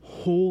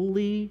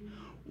holy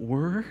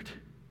word.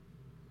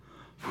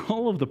 For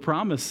all of the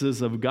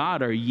promises of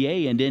God are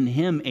yea, and in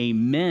Him,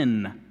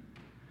 amen.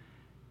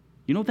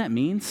 You know what that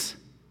means?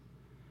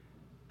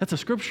 That's a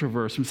scripture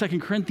verse from 2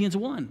 Corinthians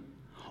 1.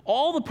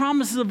 All the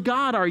promises of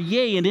God are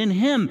yea, and in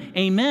Him,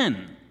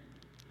 amen.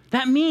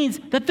 That means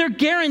that they're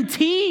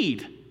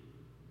guaranteed.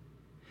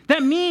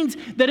 That means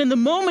that in the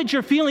moment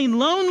you're feeling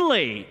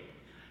lonely,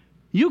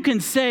 you can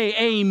say,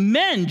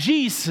 amen.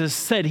 Jesus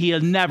said He'll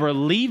never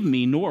leave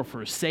me nor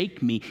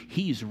forsake me.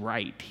 He's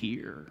right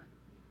here.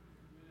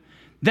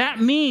 That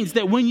means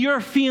that when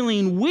you're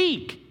feeling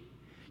weak,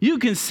 you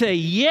can say,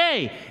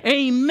 yea,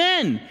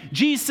 amen.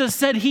 Jesus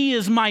said He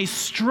is my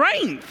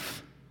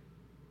strength.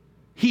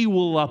 He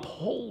will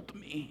uphold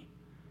me.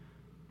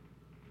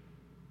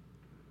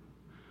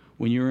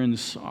 When you're in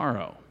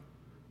sorrow,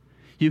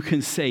 you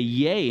can say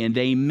yea and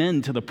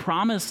amen to the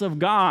promise of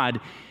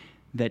God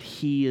that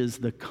He is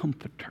the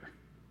comforter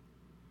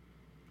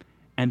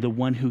and the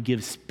one who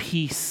gives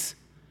peace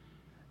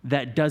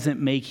that doesn't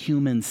make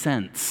human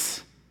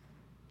sense.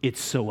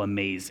 It's so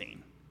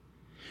amazing.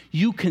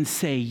 You can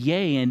say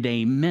yea and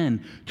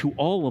amen to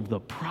all of the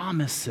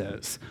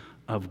promises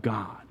of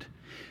God.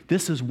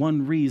 This is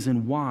one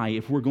reason why,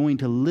 if we're going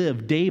to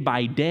live day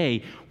by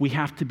day, we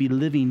have to be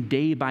living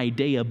day by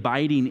day,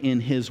 abiding in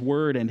His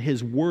word and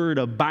His word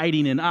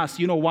abiding in us.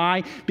 You know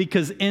why?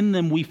 Because in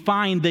them we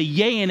find the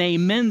yea and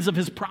amens of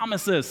His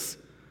promises.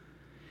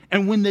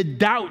 And when the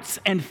doubts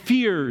and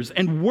fears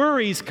and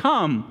worries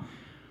come,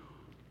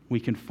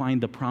 we can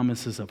find the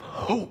promises of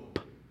hope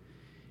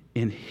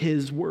in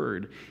His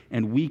word.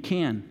 And we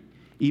can,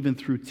 even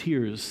through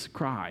tears,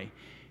 cry,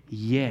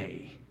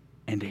 yea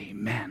and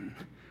amen.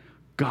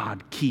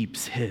 God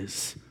keeps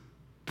His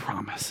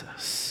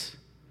promises.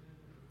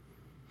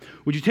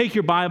 Would you take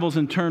your Bibles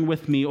and turn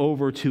with me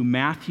over to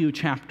Matthew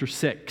chapter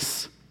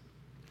 6?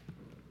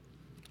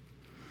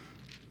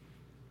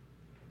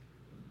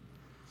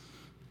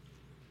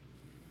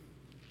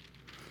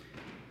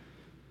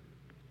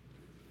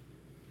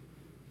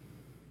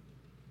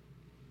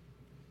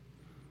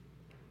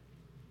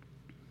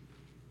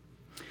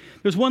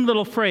 There's one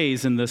little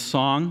phrase in this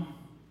song.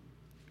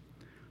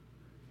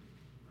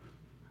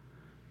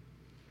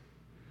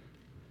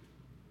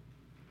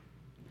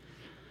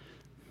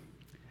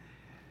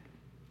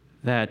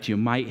 That you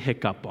might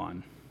hiccup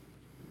on.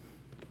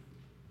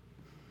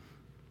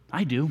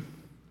 I do.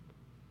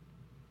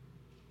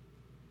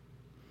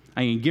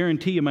 I can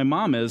guarantee you my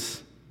mom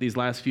is these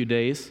last few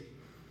days.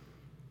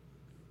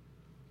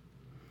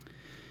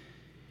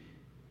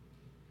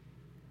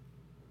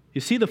 You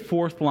see the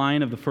fourth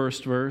line of the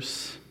first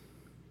verse,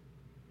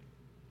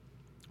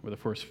 or the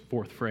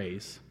fourth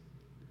phrase.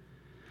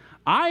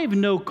 I've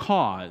no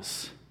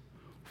cause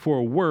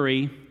for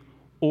worry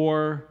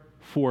or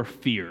for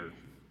fear.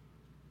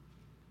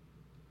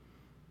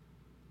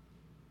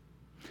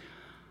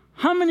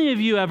 How many of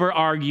you ever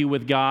argue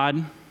with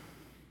God?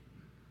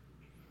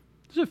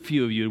 There's a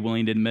few of you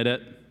willing to admit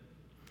it.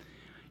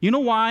 You know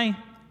why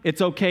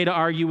it's okay to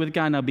argue with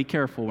God? Now be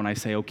careful when I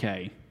say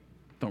okay.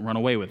 Don't run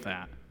away with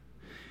that.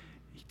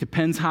 It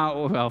depends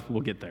how, well,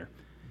 we'll get there.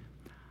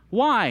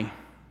 Why?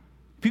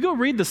 If you go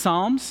read the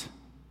Psalms,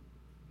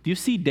 do you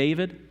see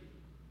David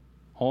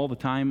all the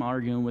time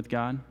arguing with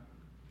God?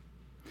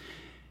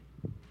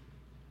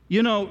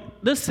 You know,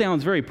 this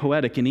sounds very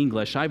poetic in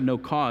English. I have no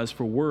cause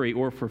for worry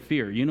or for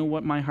fear. You know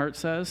what my heart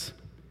says?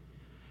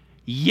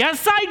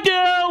 Yes, I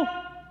do.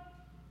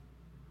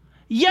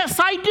 Yes,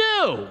 I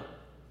do.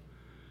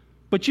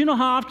 But you know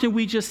how often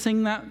we just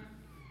sing that?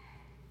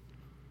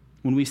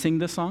 When we sing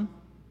this song?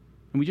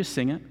 And we just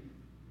sing it?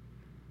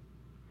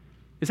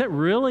 Is that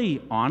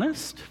really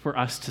honest for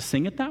us to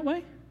sing it that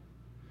way?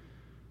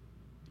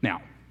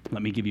 Now,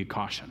 let me give you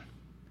caution.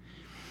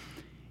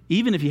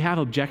 Even if you have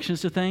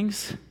objections to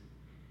things,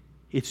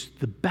 it's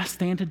the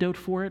best antidote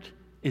for it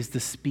is to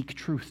speak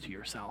truth to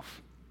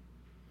yourself.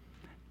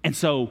 And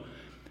so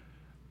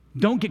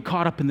don't get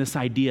caught up in this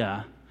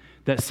idea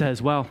that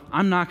says, well,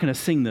 I'm not going to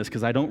sing this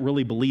because I don't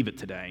really believe it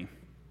today.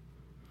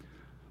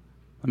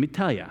 Let me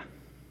tell you,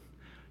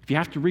 if you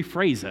have to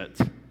rephrase it,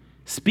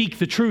 speak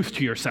the truth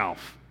to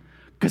yourself,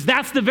 because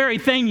that's the very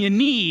thing you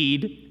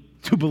need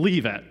to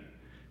believe it,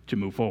 to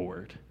move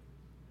forward.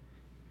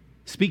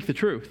 Speak the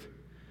truth.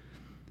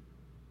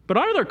 But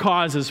are there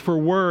causes for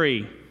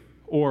worry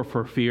or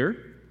for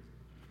fear?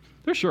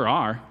 There sure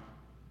are.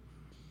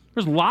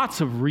 There's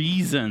lots of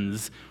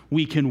reasons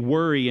we can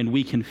worry and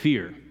we can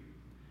fear.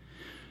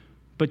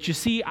 But you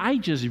see, I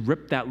just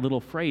ripped that little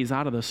phrase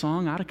out of the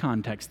song out of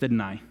context,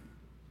 didn't I?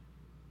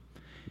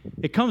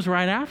 It comes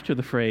right after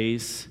the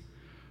phrase,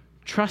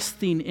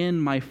 trusting in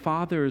my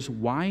Father's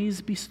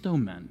wise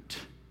bestowment,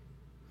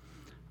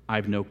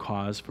 I've no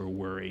cause for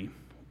worry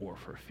or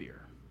for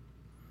fear.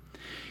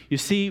 You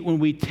see, when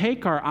we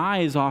take our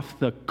eyes off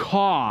the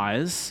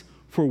cause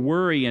for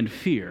worry and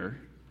fear,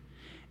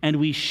 and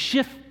we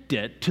shift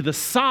it to the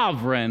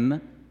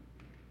sovereign,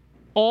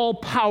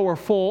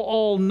 all-powerful,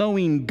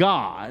 all-knowing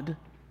God,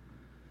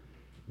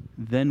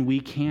 then we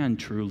can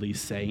truly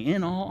say,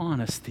 in all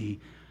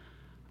honesty,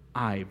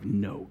 I've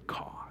no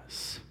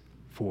cause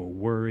for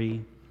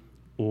worry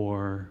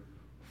or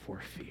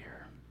for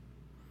fear.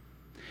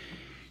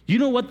 You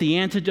know what the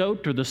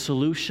antidote or the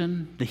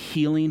solution, the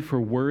healing for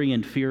worry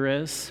and fear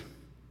is?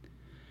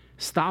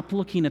 Stop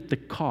looking at the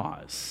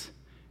cause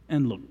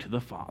and look to the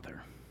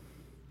Father.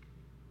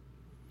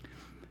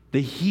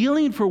 The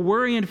healing for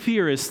worry and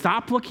fear is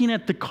stop looking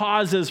at the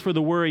causes for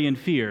the worry and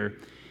fear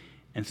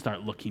and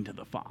start looking to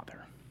the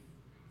Father,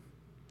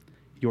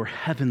 your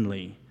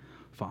heavenly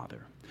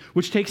Father.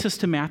 Which takes us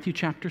to Matthew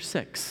chapter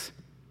 6,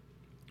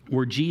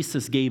 where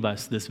Jesus gave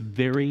us this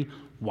very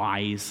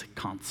wise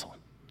counsel.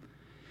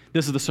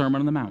 This is the Sermon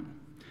on the Mount.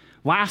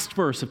 Last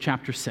verse of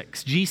chapter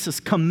 6, Jesus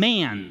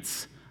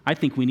commands. I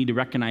think we need to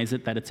recognize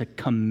it that it's a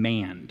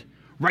command.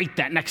 Write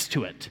that next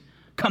to it.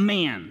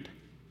 Command.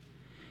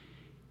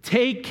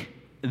 Take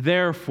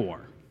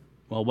therefore.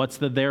 Well, what's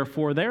the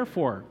therefore?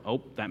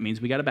 Oh, that means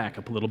we got to back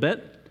up a little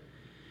bit.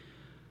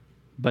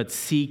 But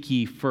seek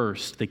ye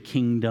first the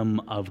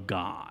kingdom of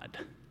God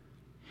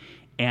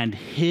and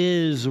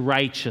his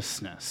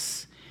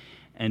righteousness,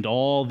 and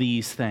all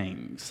these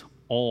things,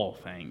 all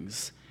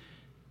things,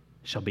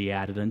 shall be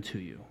added unto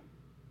you.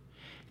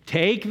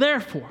 Take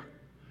therefore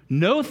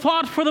no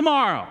thought for the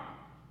morrow,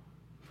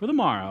 for the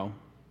morrow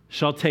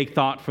shall take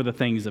thought for the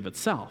things of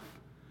itself.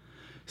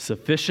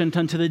 Sufficient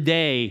unto the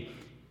day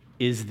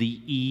is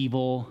the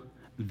evil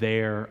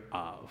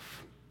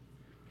thereof.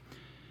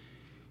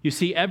 You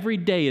see, every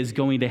day is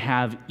going to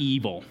have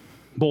evil,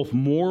 both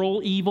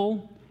moral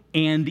evil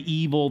and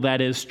evil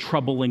that is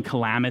trouble and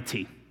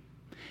calamity.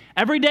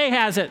 Every day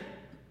has it,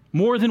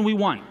 more than we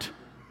want.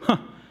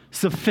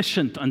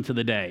 Sufficient unto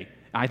the day.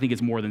 I think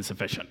it's more than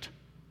sufficient.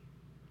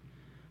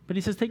 But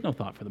he says, take no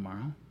thought for the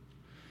morrow.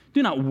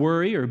 Do not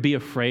worry or be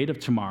afraid of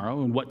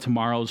tomorrow and what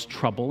tomorrow's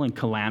trouble and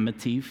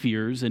calamity,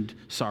 fears and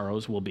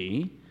sorrows will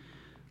be.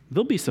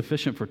 They'll be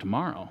sufficient for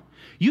tomorrow.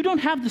 You don't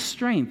have the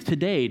strength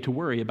today to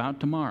worry about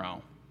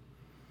tomorrow.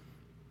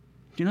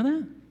 Do you know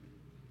that?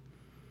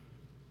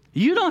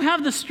 You don't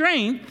have the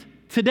strength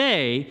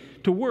today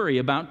to worry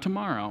about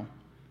tomorrow.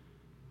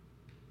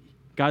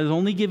 God is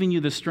only giving you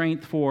the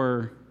strength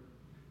for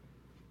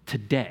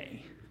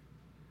today.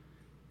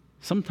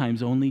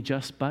 Sometimes only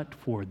just but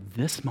for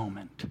this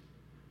moment.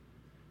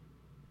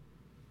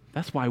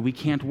 That's why we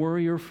can't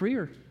worry or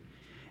fear.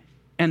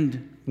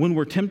 And when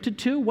we're tempted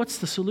to, what's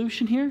the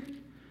solution here?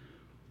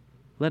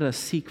 Let us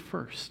seek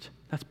first.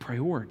 That's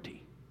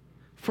priority.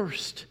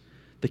 First,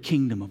 the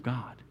kingdom of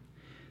God.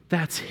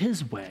 That's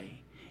His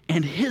way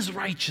and His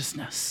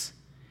righteousness.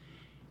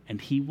 And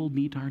He will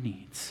meet our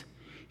needs.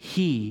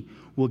 He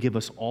will give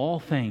us all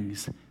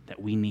things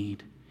that we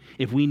need.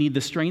 If we need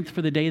the strength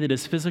for the day that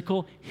is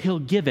physical, He'll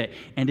give it.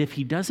 And if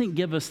He doesn't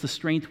give us the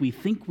strength we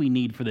think we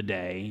need for the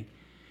day,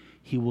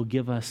 He will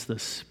give us the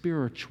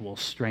spiritual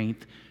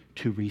strength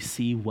to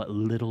receive what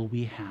little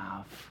we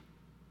have.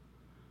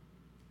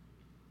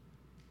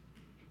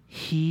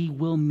 He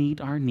will meet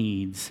our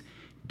needs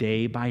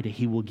day by day.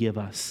 He will give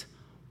us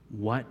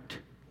what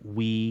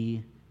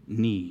we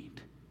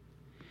need.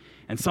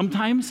 And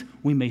sometimes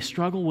we may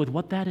struggle with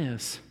what that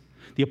is.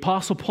 The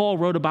Apostle Paul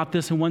wrote about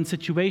this in one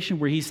situation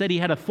where he said he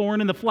had a thorn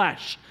in the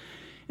flesh.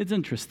 It's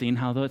interesting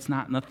how, though it's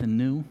nothing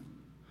new,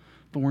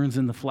 thorns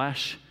in the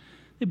flesh,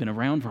 they've been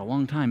around for a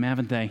long time,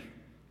 haven't they?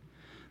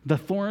 The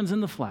thorns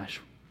in the flesh.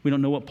 We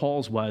don't know what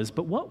Paul's was,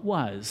 but what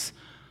was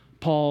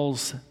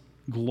Paul's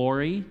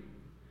glory,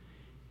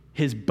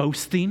 his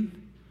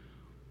boasting,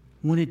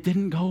 when it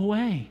didn't go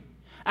away?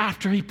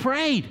 After he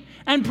prayed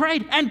and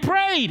prayed and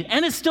prayed,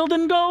 and it still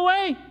didn't go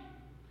away.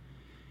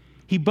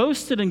 He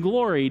boasted and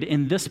gloried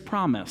in this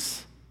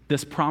promise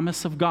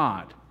of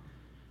God,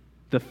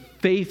 the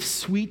faith's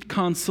sweet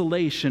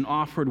consolation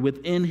offered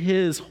within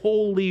His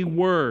holy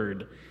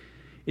word.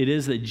 It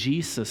is that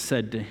Jesus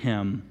said to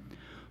him,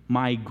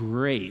 "My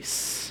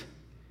grace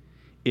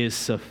is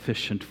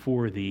sufficient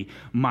for thee.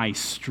 My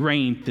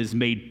strength is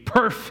made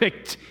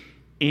perfect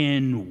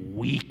in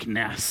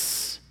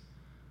weakness."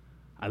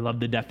 I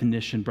love the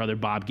definition Brother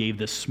Bob gave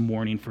this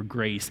morning for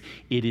grace.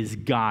 It is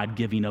God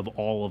giving of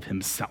all of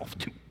Himself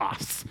to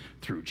us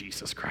through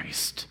Jesus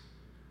Christ.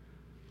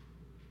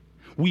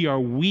 We are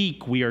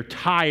weak, we are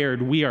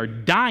tired, we are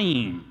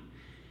dying,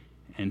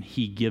 and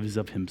He gives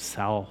of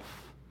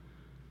Himself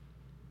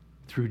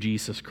through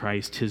Jesus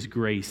Christ, His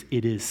grace.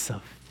 It is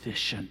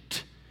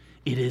sufficient.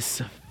 It is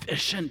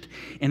sufficient.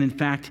 And in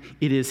fact,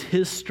 it is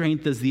His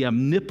strength as the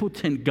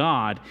omnipotent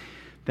God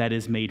that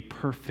is made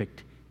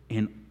perfect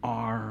in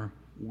our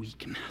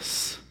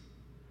weakness.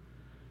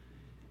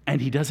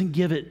 And He doesn't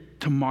give it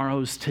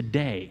tomorrow's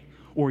today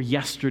or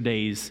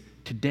yesterday's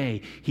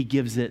today. He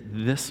gives it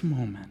this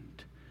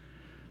moment,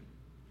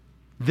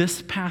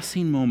 this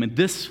passing moment,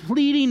 this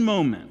fleeting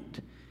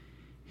moment,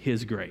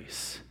 His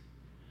grace.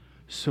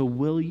 So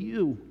will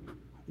you,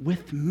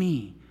 with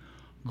me,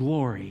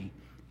 glory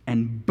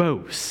and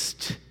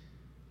boast?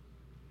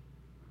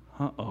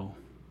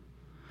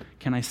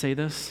 Can I say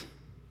this?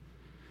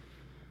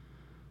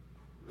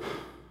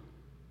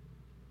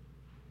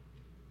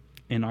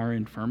 In our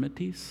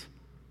infirmities,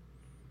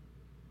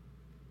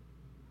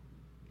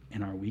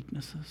 in our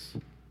weaknesses,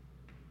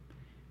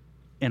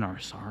 in our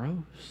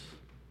sorrows,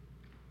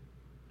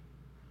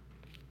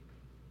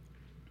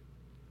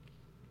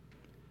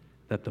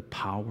 that the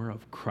power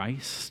of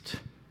Christ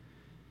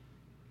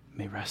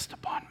may rest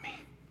upon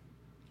me.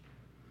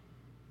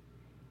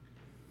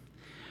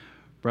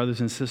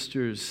 Brothers and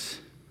sisters,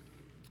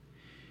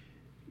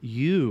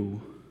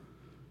 you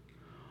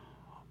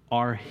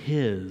are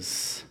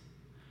His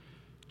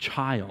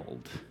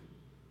child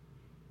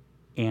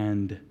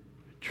and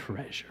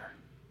treasure.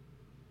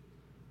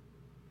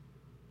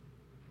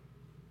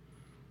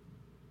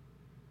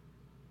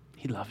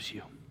 He loves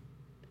you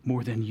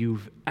more than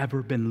you've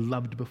ever been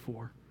loved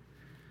before.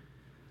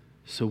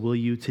 So will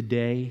you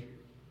today,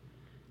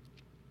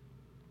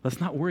 let's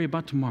not worry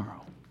about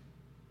tomorrow,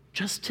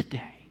 just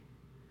today.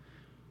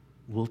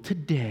 Will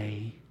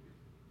today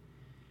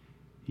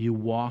you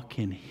walk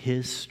in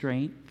His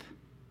strength,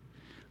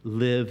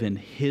 live in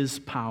His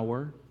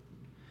power,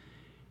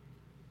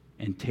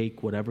 and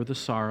take whatever the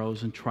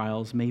sorrows and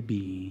trials may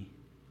be,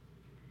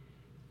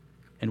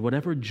 and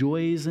whatever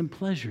joys and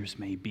pleasures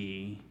may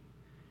be,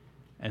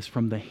 as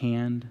from the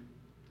hand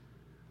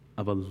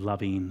of a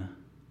loving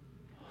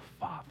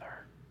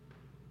Father.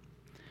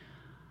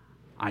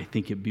 I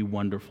think it'd be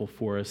wonderful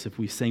for us if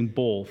we sang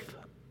both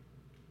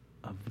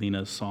of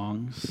Lena's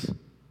songs,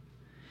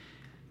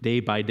 Day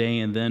by Day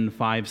and then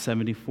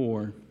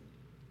 574.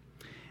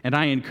 And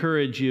I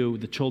encourage you,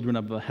 the children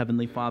of the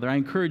Heavenly Father, I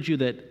encourage you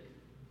that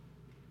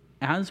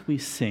as we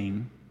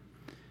sing,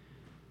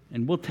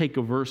 and we'll take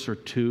a verse or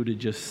two to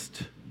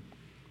just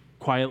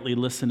quietly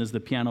listen as the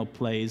piano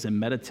plays and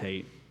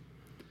meditate,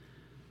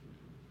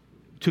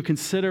 to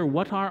consider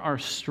what are our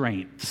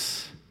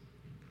strengths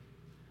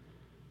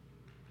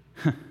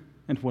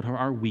and what are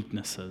our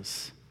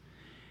weaknesses,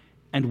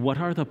 and what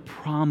are the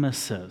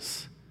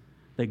promises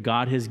that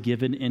God has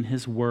given in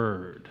His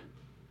Word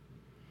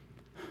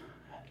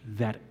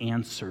that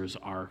answers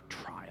our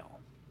trial.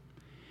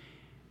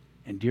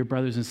 And dear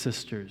brothers and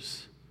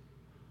sisters,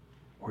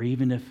 or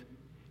even if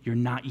you're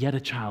not yet a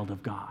child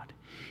of God,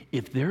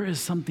 if there is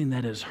something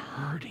that is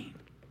hurting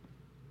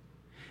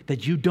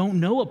that you don't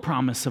know a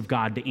promise of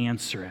God to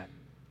answer it.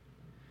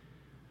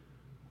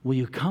 Will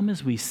you come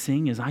as we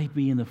sing, as I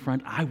be in the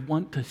front? I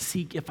want to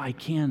seek if I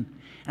can.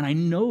 And I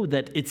know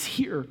that it's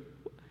here.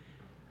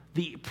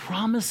 The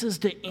promises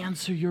to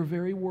answer your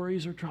very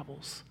worries or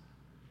troubles.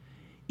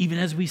 Even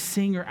as we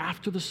sing or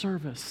after the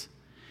service,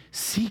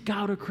 seek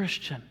out a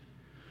Christian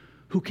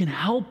who can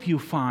help you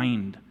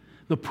find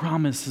the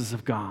promises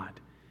of God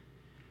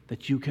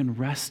that you can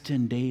rest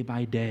in day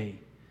by day,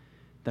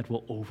 that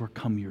will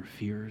overcome your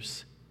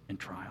fears and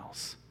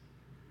trials.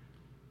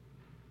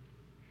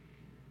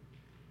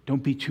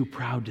 Don't be too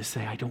proud to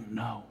say, I don't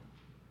know.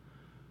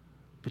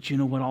 But you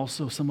know what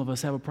also some of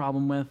us have a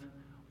problem with?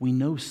 We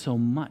know so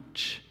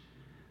much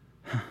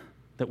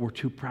that we're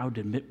too proud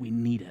to admit we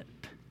need it.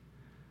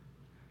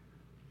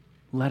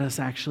 Let us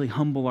actually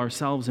humble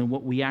ourselves in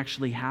what we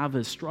actually have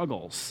as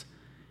struggles,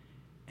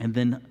 and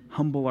then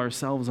humble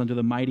ourselves under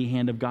the mighty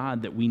hand of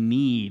God that we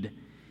need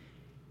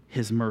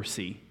His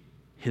mercy,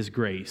 His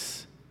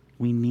grace.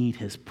 We need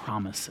His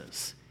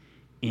promises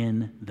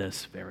in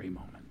this very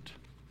moment.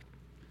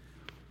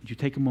 Would you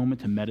take a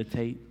moment to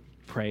meditate,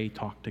 pray,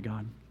 talk to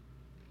God?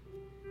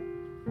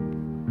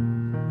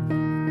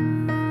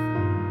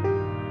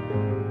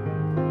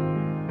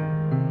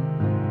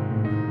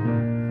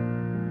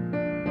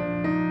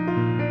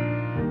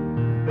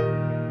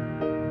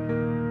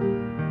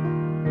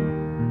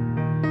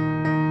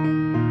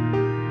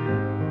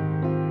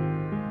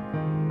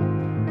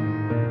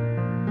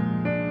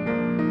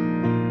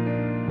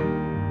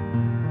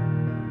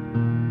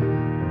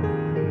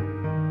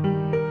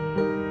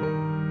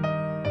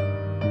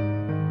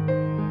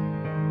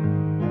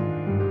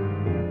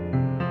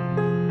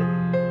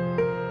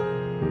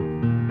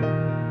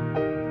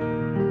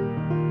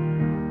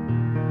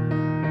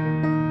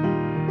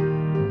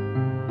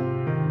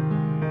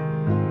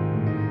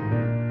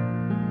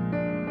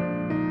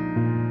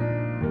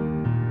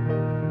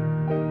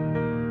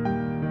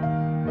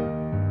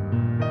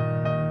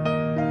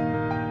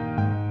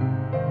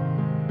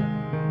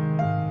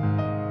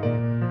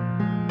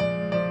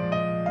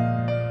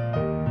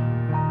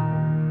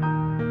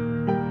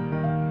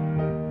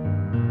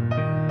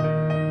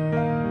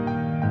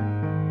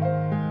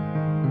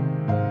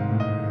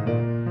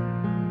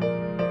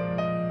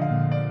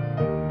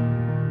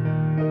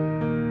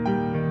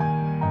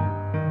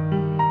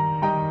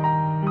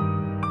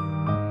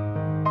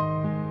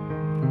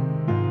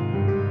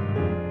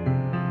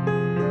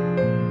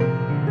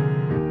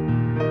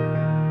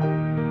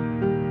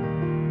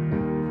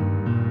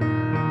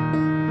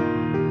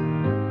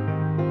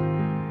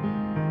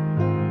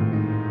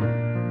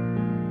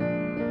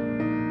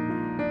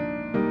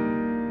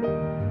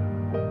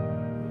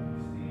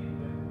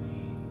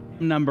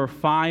 Number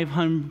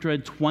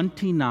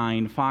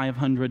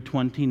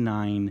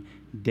 529,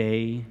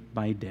 Day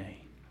by Day.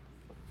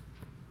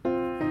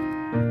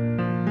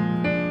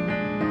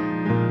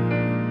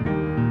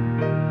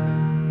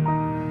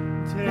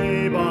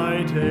 Day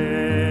by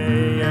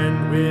day,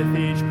 and with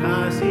each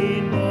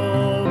passing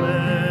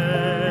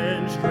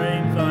moment,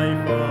 strength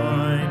I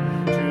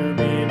find to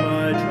meet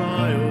my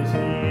trials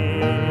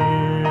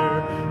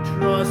here,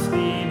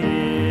 trusting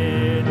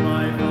in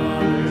my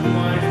Father's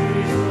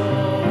wise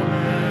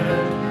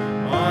moment.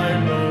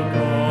 I've no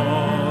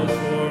cause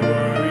for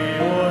worry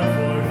or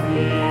for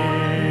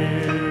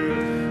fear.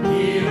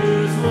 He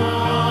whose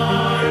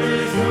heart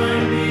is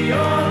kind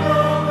beyond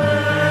all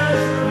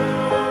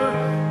measure,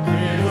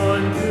 give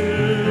unto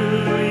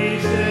each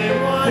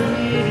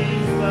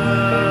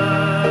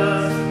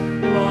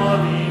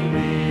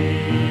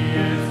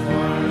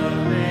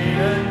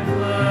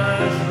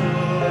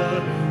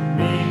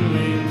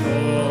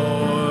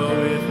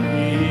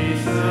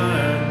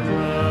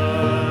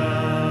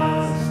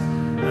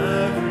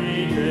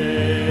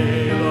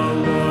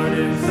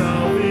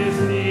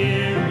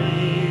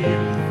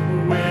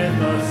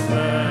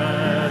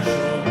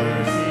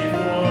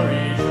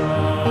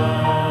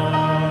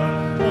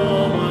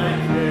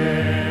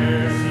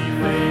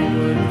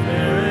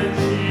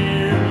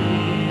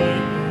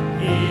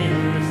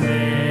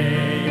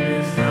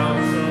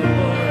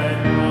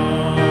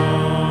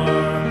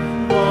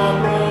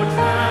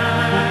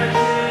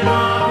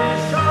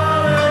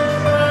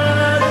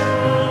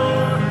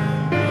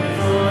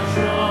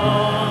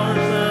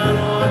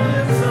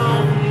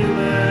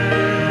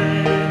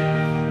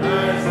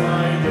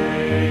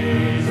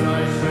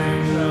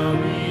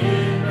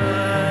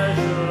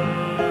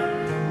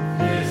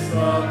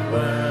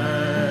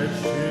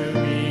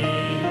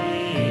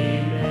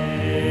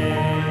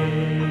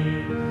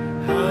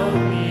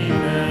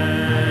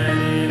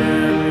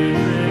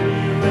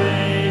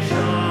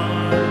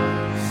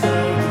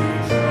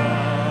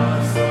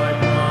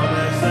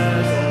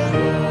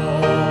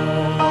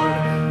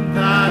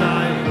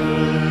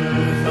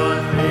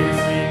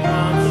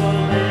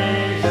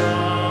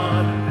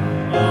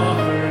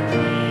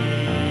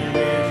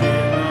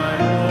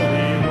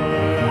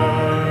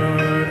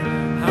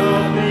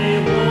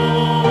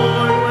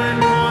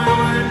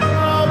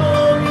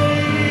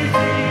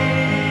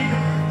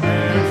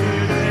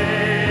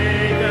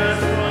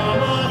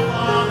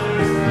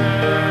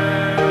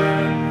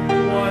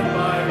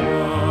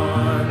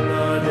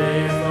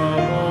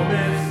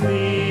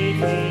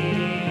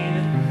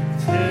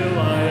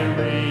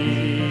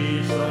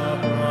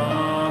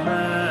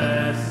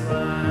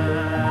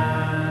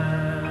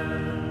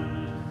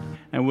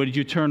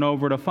you turn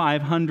over to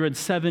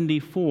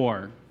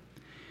 574.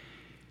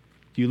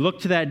 Do you look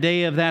to that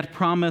day of that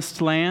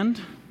promised land?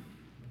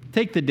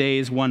 Take the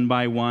days one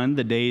by one,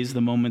 the days,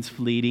 the moments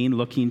fleeting,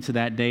 looking to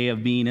that day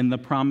of being in the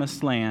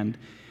promised land.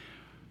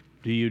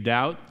 Do you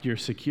doubt your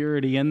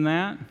security in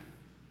that?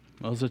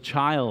 Well, as a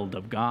child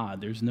of God,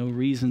 there's no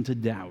reason to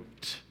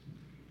doubt.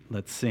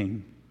 Let's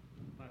sing.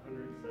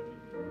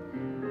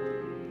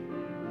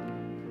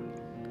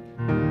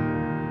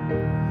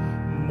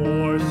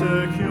 More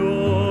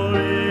secure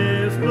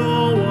is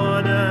no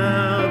one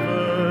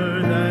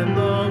ever than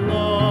the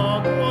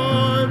loved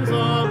ones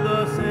of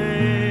the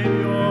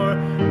Savior,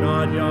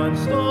 not yon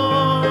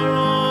star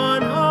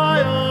on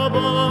high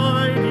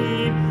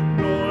abiding,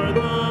 nor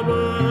the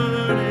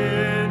bird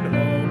in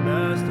home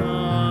nest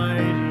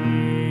hiding.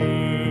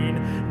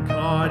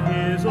 God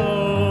his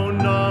own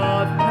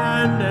doth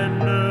tend and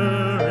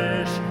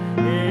nourish,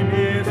 in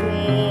his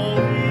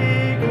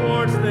holy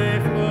courts they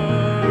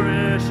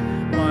flourish.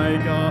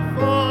 Like a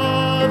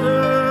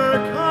father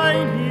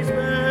kind he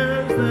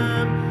spares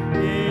them,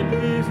 in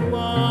his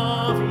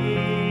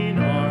loving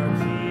arms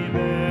he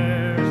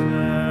bears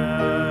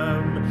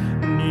them.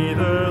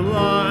 Neither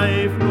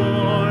life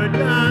nor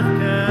death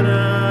can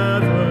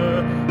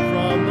ever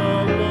from the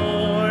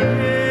Lord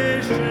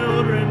his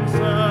children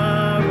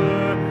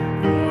sever,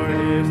 for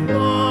his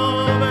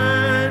love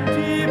and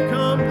deep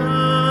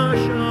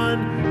compassion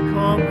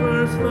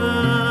comforts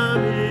them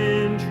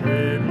in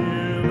tribulation.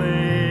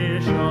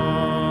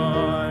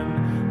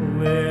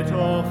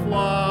 Little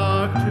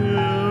flock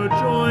to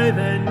joy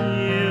then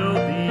yield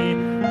thee,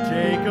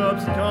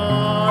 Jacob's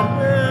God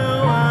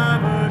will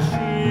ever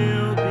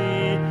shield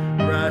thee.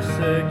 Rest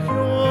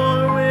secure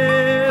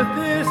with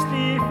this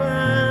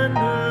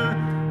defender,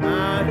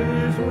 at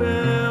his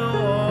will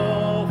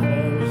all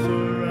foes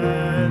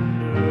surrender.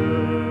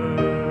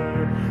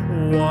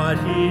 What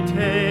he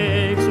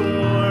takes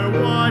or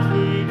what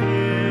he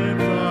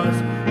gives us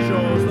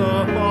shows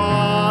the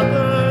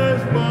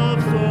Father's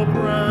love so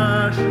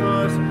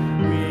precious.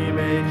 We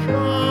may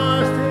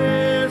trust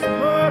his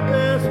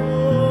purpose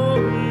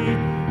wholly,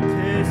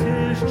 'tis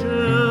his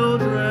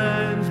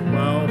children's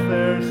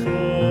welfare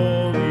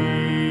solely.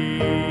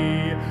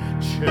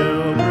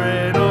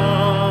 Children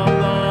of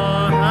the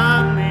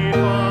Heavenly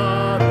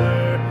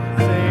Father,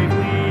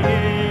 safely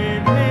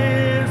in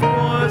his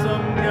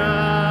bosom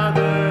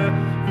gather,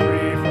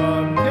 free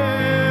from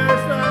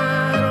cares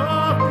that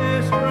oft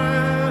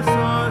distress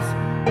us.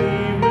 He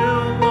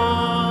will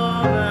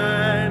love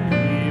and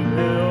he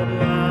will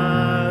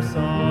bless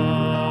us.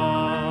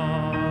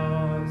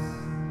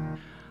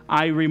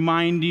 I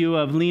remind you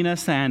of Lena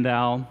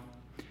Sandow.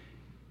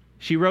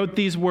 She wrote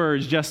these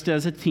words just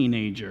as a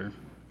teenager.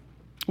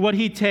 What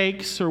he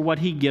takes or what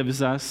he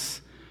gives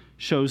us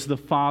shows the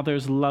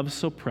Father's love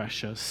so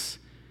precious.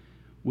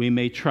 We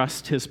may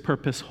trust his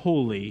purpose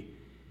wholly.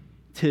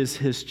 'Tis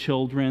his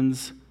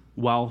children's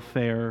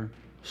welfare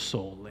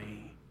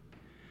solely.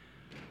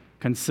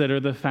 Consider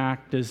the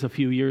fact as a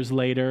few years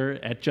later,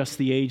 at just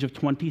the age of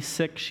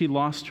 26, she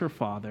lost her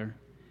father.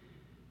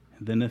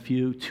 And then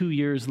 2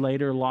 years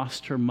later,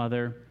 lost her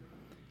mother.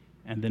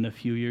 And then a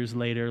few years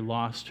later,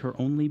 lost her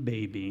only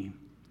baby.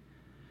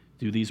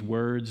 Do these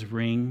words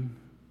ring?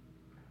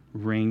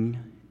 Ring?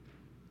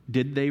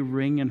 Did they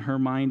ring in her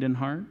mind and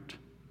heart?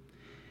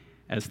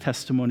 As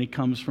testimony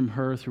comes from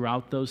her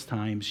throughout those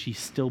times, she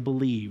still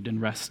believed and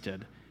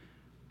rested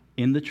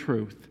in the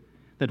truth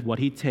that what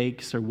he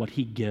takes or what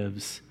he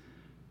gives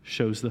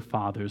shows the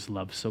Father's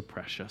love so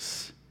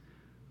precious.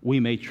 We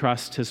may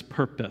trust his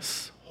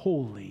purpose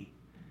wholly,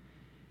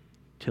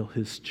 'tis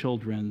his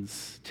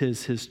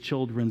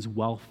children's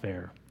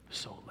welfare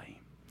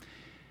solely.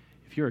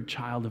 If you're a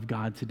child of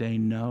God today,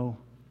 know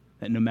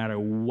that no matter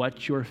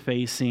what you're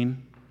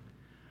facing,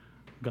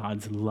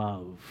 God's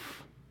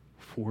love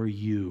for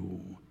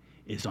you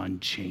is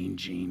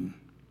unchanging.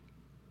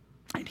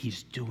 And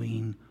he's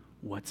doing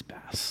what's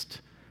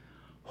best.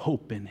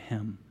 Hope in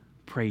him,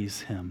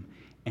 praise him,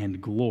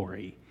 and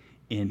glory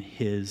in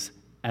his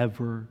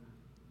ever,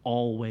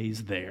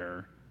 always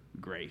there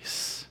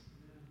grace.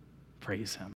 Praise him.